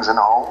 53 M's in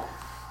the hole?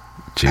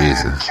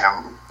 Jesus.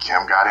 And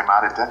Kim got him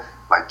out of debt.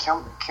 Like,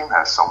 Kim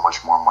has so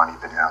much more money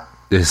than him.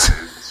 It's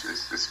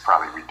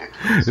probably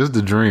ridiculous. It's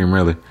the dream,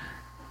 really.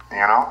 You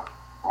know?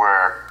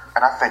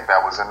 And I think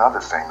that was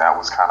another thing. That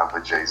was kind of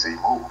a Jay-Z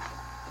move.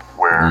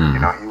 Where, you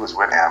know, he was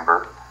with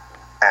Amber,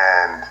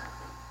 and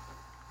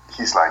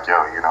he's like,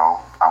 yo, you know,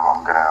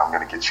 I'm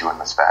gonna get you in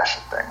this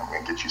fashion thing. I'm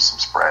gonna get you some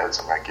spreads.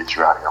 I'm gonna get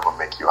you out here. I'm gonna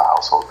make you a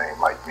household name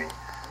like me.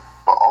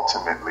 But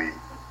ultimately,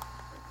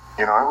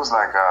 you know, it was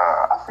like,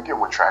 I forget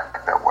what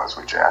track that was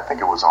with Jay. I think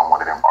it was on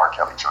one of them R.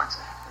 Kelly joints,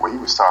 where he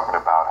was talking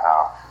about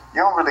how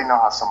you don't really know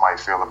how somebody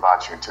feel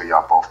about you until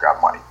y'all both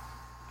got money.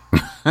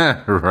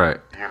 Right.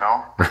 You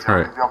know?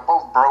 Right. If y'all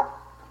both broke,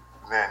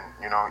 then,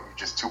 you know, you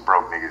just two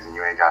broke niggas and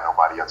you ain't got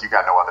nobody else. You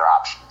got no other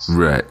options.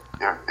 Right.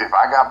 If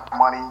I got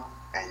money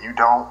and you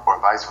don't, or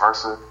vice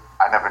versa,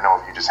 I never know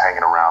if you just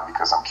hanging around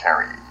because I'm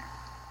carrying you.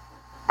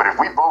 But if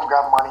we both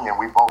got money and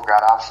we both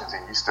got options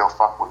and you still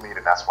fuck with me,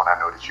 then that's when I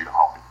know that you the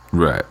homie.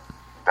 Right.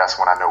 That's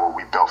when I know what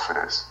we built for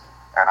this.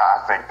 And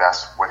I think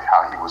that's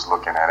how he was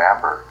looking at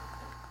Amber.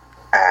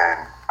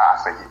 And I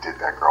think he did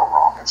that girl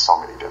wrong in so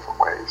many different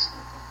ways.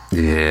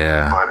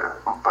 Yeah.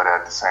 But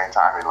at the same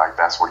time,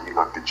 that's where he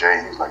looked at Jay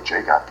and he was like,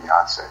 Jay got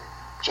Beyonce.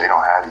 Jay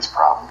don't have these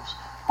problems.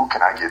 Who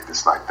can I get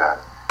this like that?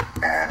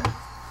 And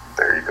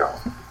there you go.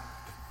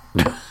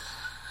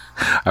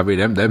 I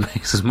mean, that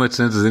makes as much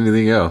sense as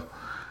anything else.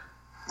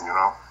 You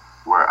know,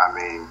 where, I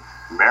mean,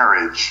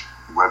 marriage,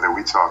 whether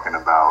we talking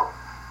about,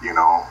 you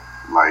know,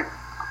 like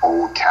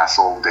old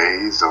castle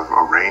days of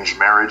arranged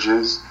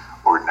marriages,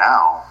 or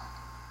now,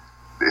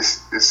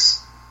 this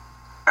is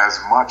as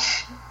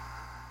much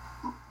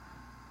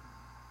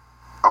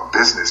a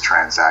business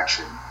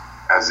transaction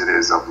as it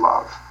is of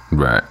love.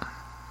 Right.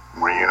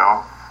 Where, you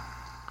know,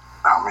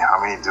 how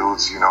many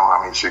dudes, you know,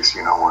 how many chicks,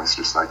 you know, where it's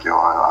just like, yo,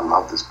 I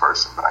love this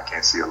person, but I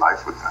can't see a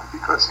life with them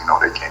because, you know,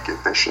 they can't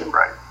get their shit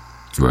right.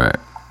 Right.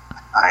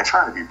 I ain't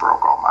trying to be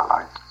broke all my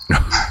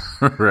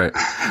life. Right.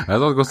 I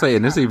was going to say,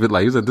 and this even,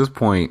 like, at this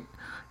point,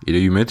 you know,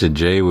 you mentioned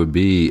Jay would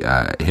be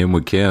him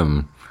with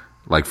Kim,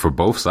 like, for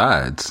both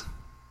sides.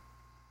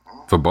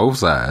 For both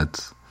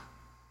sides.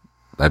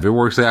 If it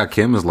works out,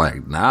 Kim is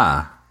like,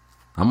 nah,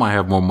 I might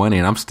have more money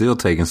and I'm still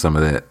taking some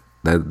of that.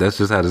 That's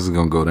just how this is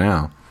going to go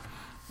down.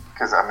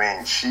 Because, I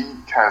mean, she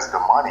has the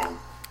money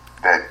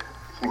that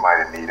he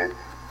might have needed.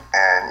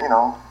 And, you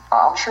know,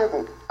 I'm sure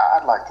that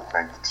I'd like to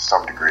think that to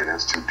some degree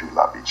those two do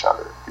love each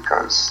other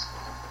because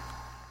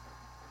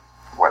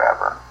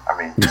whatever. I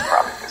mean, he's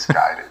probably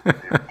misguided,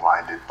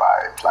 blinded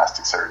by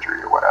plastic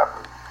surgery or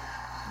whatever.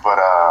 But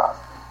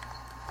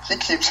he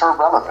keeps her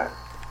relevant,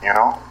 you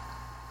know,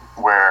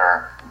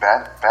 where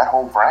that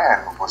whole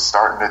brand was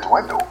starting to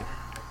dwindle.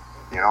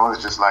 You know,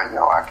 it's just like,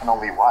 yo, I can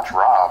only watch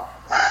Rob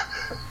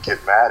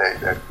get mad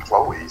at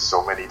Chloe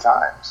so many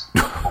times.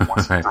 But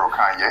once you throw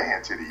Kanye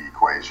into the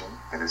equation,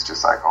 then it's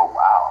just like, oh,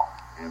 wow,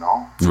 you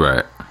know?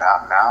 Right.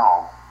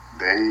 Now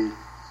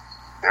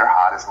they're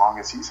hot as long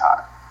as he's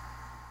hot.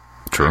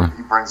 True.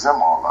 He brings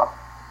them all up.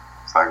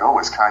 It's like, oh,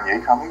 is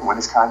Kanye coming? When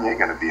is Kanye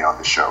going to be on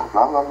the show?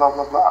 Blah, blah, blah,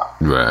 blah, blah.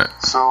 Right.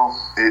 So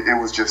it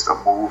was just a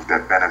move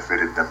that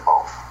benefited them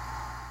both.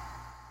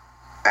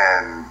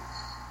 And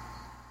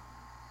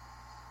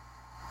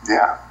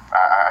yeah,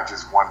 I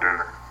just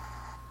wonder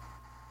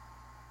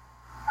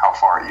how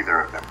far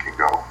either of them can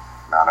go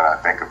now that I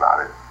think about it.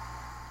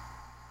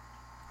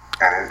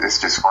 it's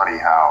just funny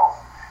how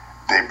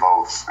they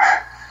both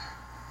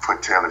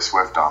put Taylor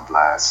Swift on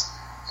blast.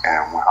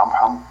 And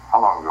how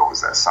long ago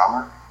was that?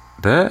 Summer?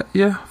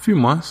 A few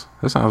months.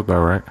 That sounds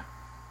about right.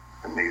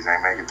 The niggas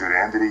ain't making it through the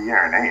end of the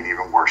year, and they ain't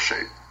even worse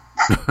shape.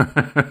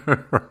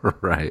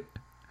 Right.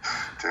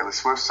 Taylor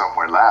Swift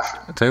somewhere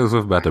laughing. Taylor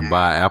Swift about to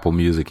buy Apple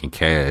Music in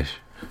cash.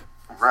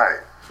 Right.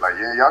 Like,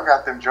 yeah, y'all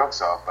got them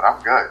jokes off, but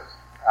I'm good.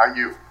 How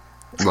you?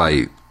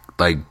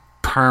 Like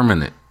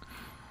permanent.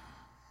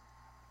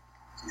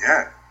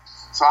 Yeah.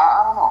 So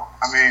I don't know.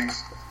 I mean,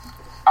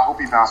 I hope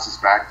he bounces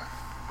back,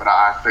 but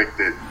I think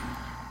that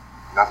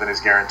nothing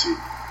is guaranteed.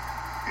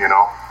 You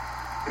know,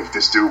 if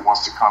this dude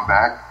wants to come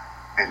back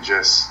and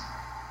just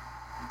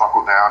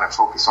buckle down and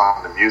focus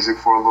on the music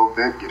for a little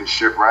bit, get his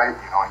shit right,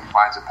 you know, and he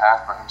finds a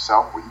path for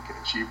himself where he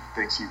can achieve the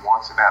things he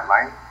wants in that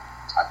lane,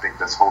 I think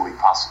that's wholly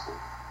possible.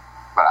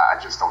 But I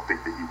just don't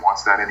think that he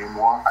wants that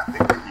anymore. I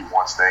think that he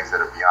wants things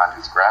that are beyond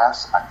his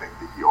grasp. I think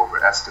that he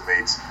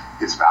overestimates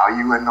his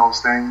value in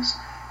those things.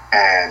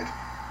 And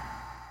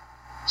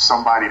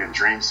somebody to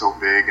dream so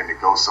big and to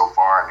go so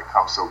far and to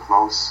come so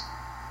close,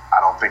 I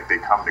don't think they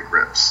come to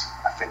grips.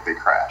 I think they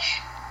crash.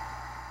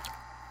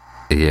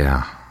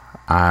 Yeah.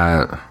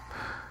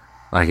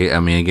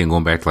 Again,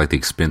 going back to like the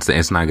expense thing,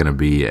 it's not going to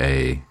be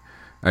hey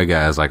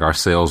guys, like our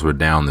sales were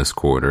down this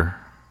quarter.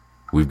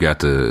 We got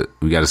to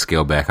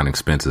scale back on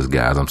expenses,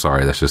 guys. I'm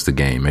sorry, that's just the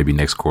game. Maybe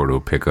next quarter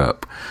will pick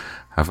up.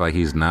 I feel like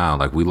he's now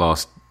like we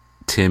lost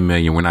 $10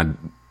 million.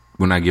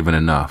 We're not giving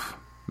enough.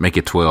 Make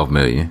it $12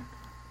 million.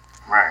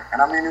 Right,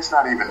 and I mean it's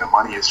not even the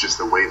money. It's just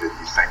the way that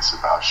he thinks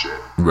about shit.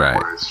 Right.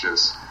 Where it's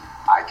just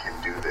I can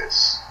do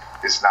this.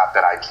 It's not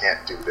that I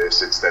can't do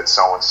this. It's that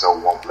so and so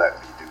won't let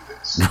me do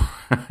this.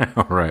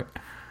 Right.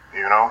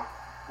 You know,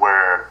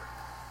 where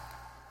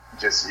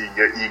just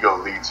your ego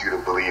leads you to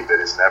believe that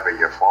it's never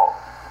your fault.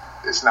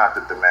 It's not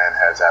that the man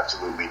has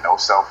absolutely no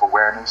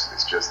self-awareness.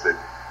 It's just that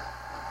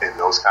in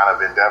those kind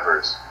of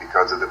endeavors,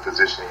 because of the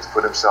position he's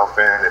put himself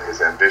in and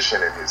his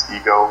ambition and his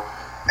ego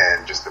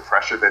and just the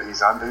pressure that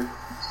he's under,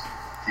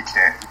 he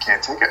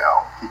can't take an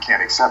L. He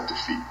can't accept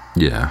defeat.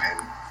 Yeah. And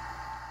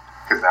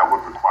because that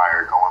would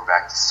require going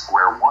back to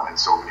square one in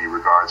so many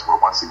regards, where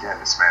once again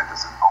this man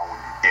doesn't own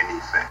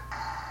anything.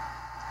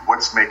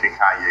 What's making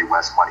Kanye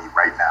West money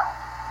right now,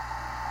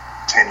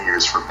 10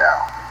 years from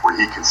now, where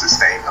he can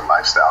sustain the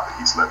lifestyle that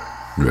he's living?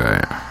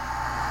 Right.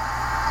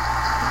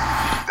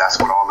 That's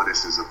what all of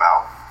this is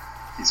about.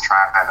 He's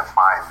trying to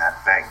find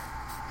that thing.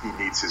 He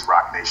needs his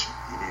Rock Nation.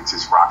 He needs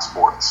his Rock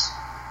Sports.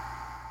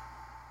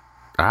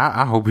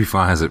 I hope he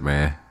finds it,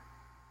 man.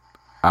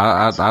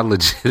 I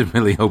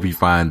legitimately hope he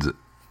finds it.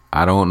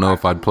 I don't know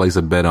if I'd place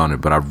a bet on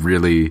it, but I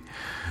really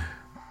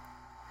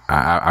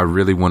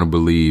want to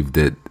believe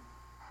that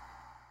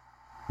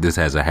this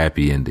has a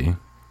happy ending.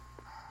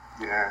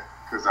 Yeah,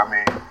 because I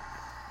mean,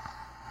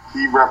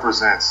 he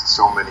represents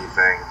so many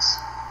things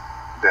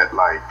that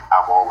like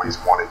I've always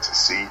wanted to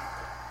see,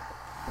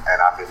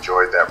 and I've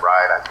enjoyed that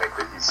ride. I think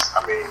that he's,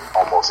 I mean,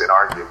 almost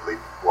inarguably,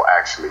 well,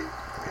 actually,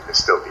 I mean, there's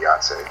still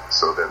Beyonce,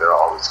 so then there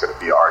always going to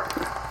be an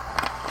argument.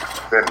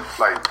 Then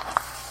like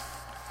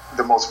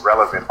the most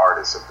relevant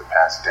artist of the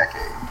past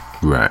decade,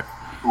 right?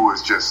 Who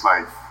is just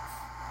like,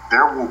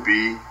 there will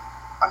be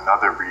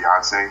another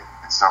Beyonce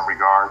in some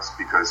regards,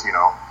 because you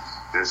know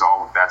there's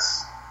all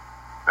that's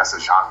a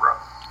genre,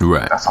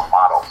 right? That's a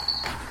model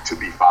to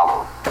be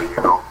followed. But, you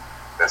know,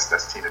 that's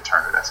Tina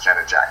Turner, that's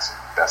Janet Jackson,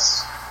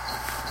 that's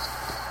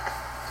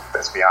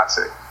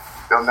Beyonce.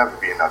 There'll never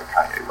be another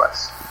Kanye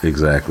West.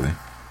 Exactly.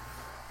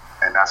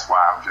 And that's why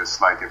I'm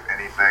just like, if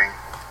anything,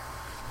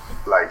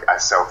 like I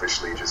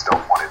selfishly just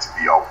don't want it to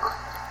be over.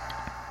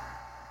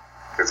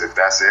 Because if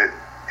that's it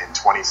in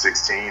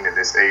 2016 in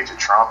this age of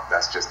Trump,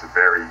 that's just a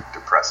very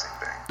depressing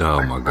thing. Oh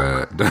like, my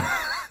God. You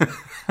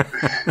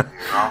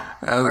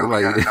know,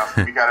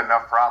 like, we got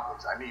enough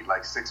problems. I need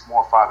like 6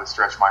 more fathers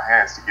stretch my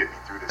hands to get me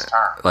through this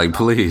term. Like,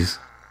 please.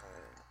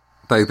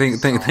 Like,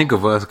 think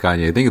of us,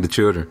 Kanye. Think of the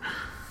children.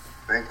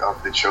 Think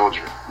of the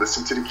children.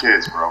 Listen to the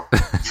kids, bro.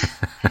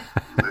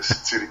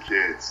 Listen to the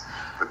kids.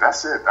 But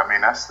that's it. I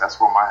mean, that's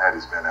where my head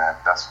has been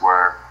at. That's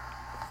where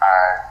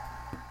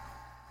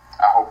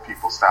I hope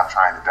people stop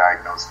trying to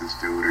diagnose this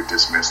dude or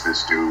dismiss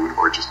this dude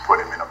or just put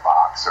him in a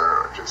box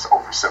or just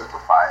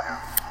oversimplify him.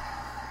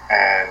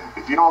 And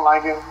if you don't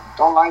like him,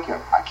 don't like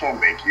him. I can't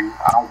make you.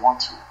 I don't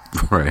want to.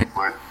 Right.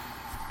 But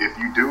if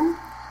you do,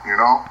 you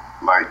know,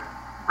 like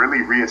really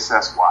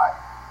reassess why.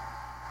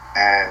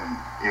 And,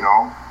 you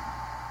know,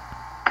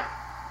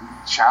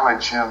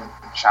 challenge him,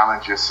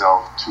 challenge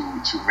yourself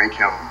to make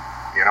him,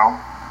 you know,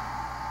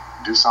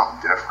 do something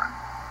different.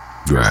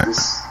 Right.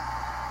 This,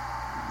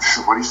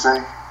 what do you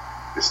say?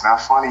 It's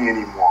not funny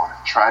anymore.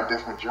 Try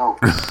different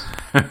jokes.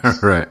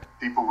 Right.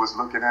 People was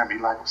looking at me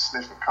like I'm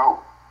sniffing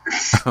coke.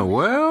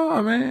 Well,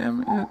 I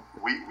mean,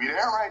 we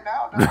there right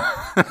now.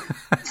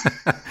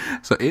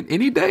 So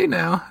any day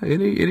now,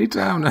 any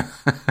time now.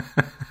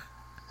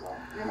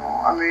 You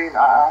know, I mean,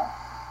 I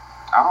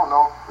don't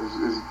know.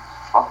 As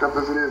fucked up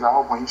as it is, I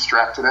hope when he's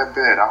strapped to that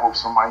bed, I hope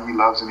somebody he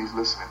loves and he's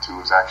listening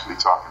to is actually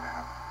talking to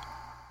him.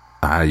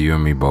 You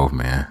and me both,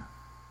 man.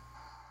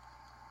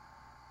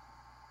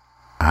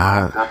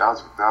 That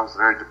was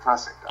very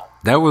depressing, Doc.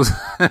 That was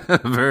a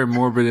very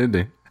morbid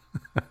ending.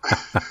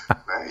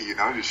 Hey, you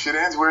know, the shit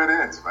ends where it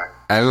ends, man.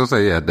 I was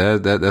gonna say, yeah,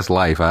 that's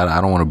life.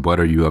 I don't want to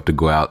butter you up to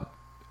go out,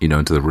 you know,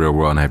 into the real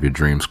world and have your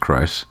dreams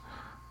crushed.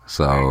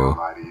 So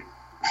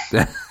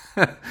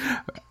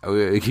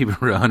keep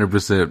it real,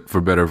 100%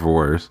 for better or for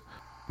worse.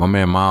 My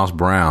man Miles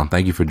Brown,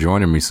 thank you for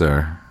joining me,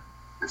 sir.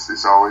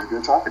 It's always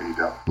good talking to you,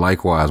 Doc.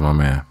 Likewise, my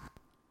man.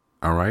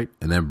 All right,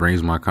 and that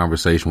brings my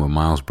conversation with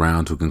Miles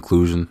Brown to a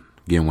conclusion.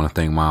 Again, I want to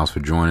thank Miles for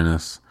joining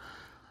us.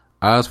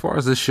 As far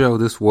as this show,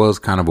 this was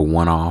kind of a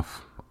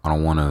one-off. I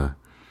don't want to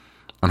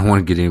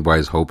get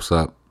anybody's hopes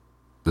up.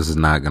 This is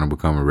not going to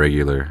become a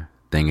regular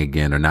thing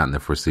again, or not in the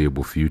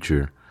foreseeable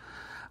future,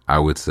 I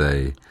would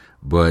say.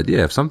 But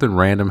yeah, if something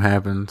random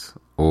happens,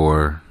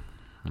 or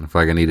I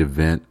feel like I need a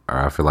vent, or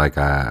I feel like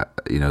I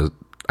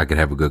could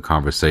have a good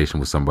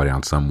conversation with somebody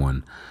on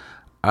someone,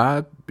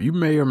 you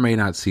may or may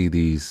not see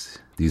these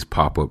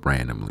pop up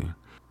randomly.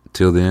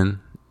 Till then,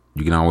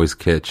 you can always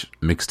catch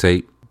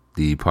Mixtape,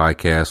 the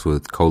podcast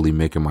with Coley,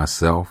 Mick, and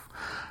myself.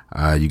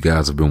 You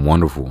guys have been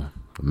wonderful,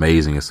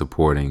 amazing at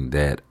supporting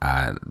that.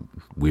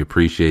 We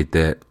appreciate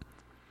that.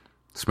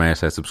 Smash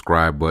that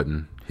subscribe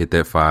button, hit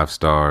that 5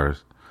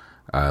 stars.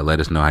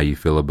 Let us know how you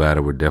feel about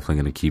it. We're definitely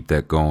going to keep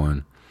that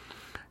going.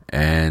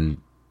 And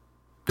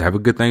have a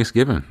good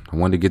Thanksgiving. I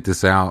wanted to get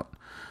this out.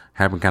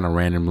 Happened kind of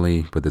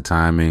randomly, but the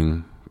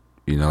timing,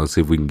 let's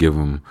see if we can give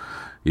them,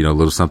 a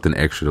little something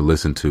extra to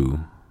listen to.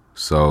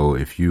 So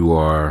if you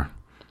are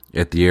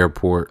at the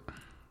airport,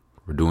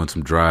 we're doing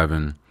some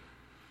driving,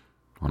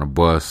 on a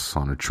bus,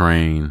 on a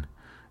train,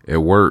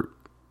 at work,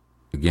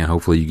 again,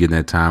 hopefully you get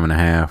that time and a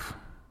half.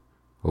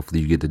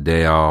 Hopefully you get the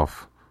day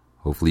off.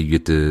 Hopefully you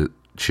get to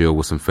chill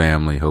with some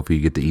family. Hopefully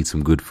you get to eat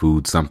some good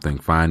food, something.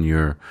 Find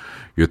your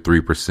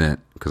 3%,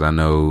 because I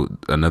know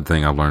another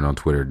thing I've learned on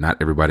Twitter, not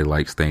everybody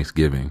likes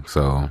Thanksgiving.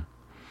 So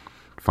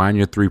find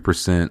your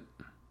 3%.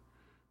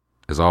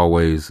 As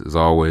always,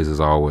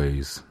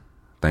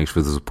 thanks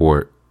for the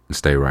support, and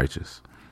stay righteous.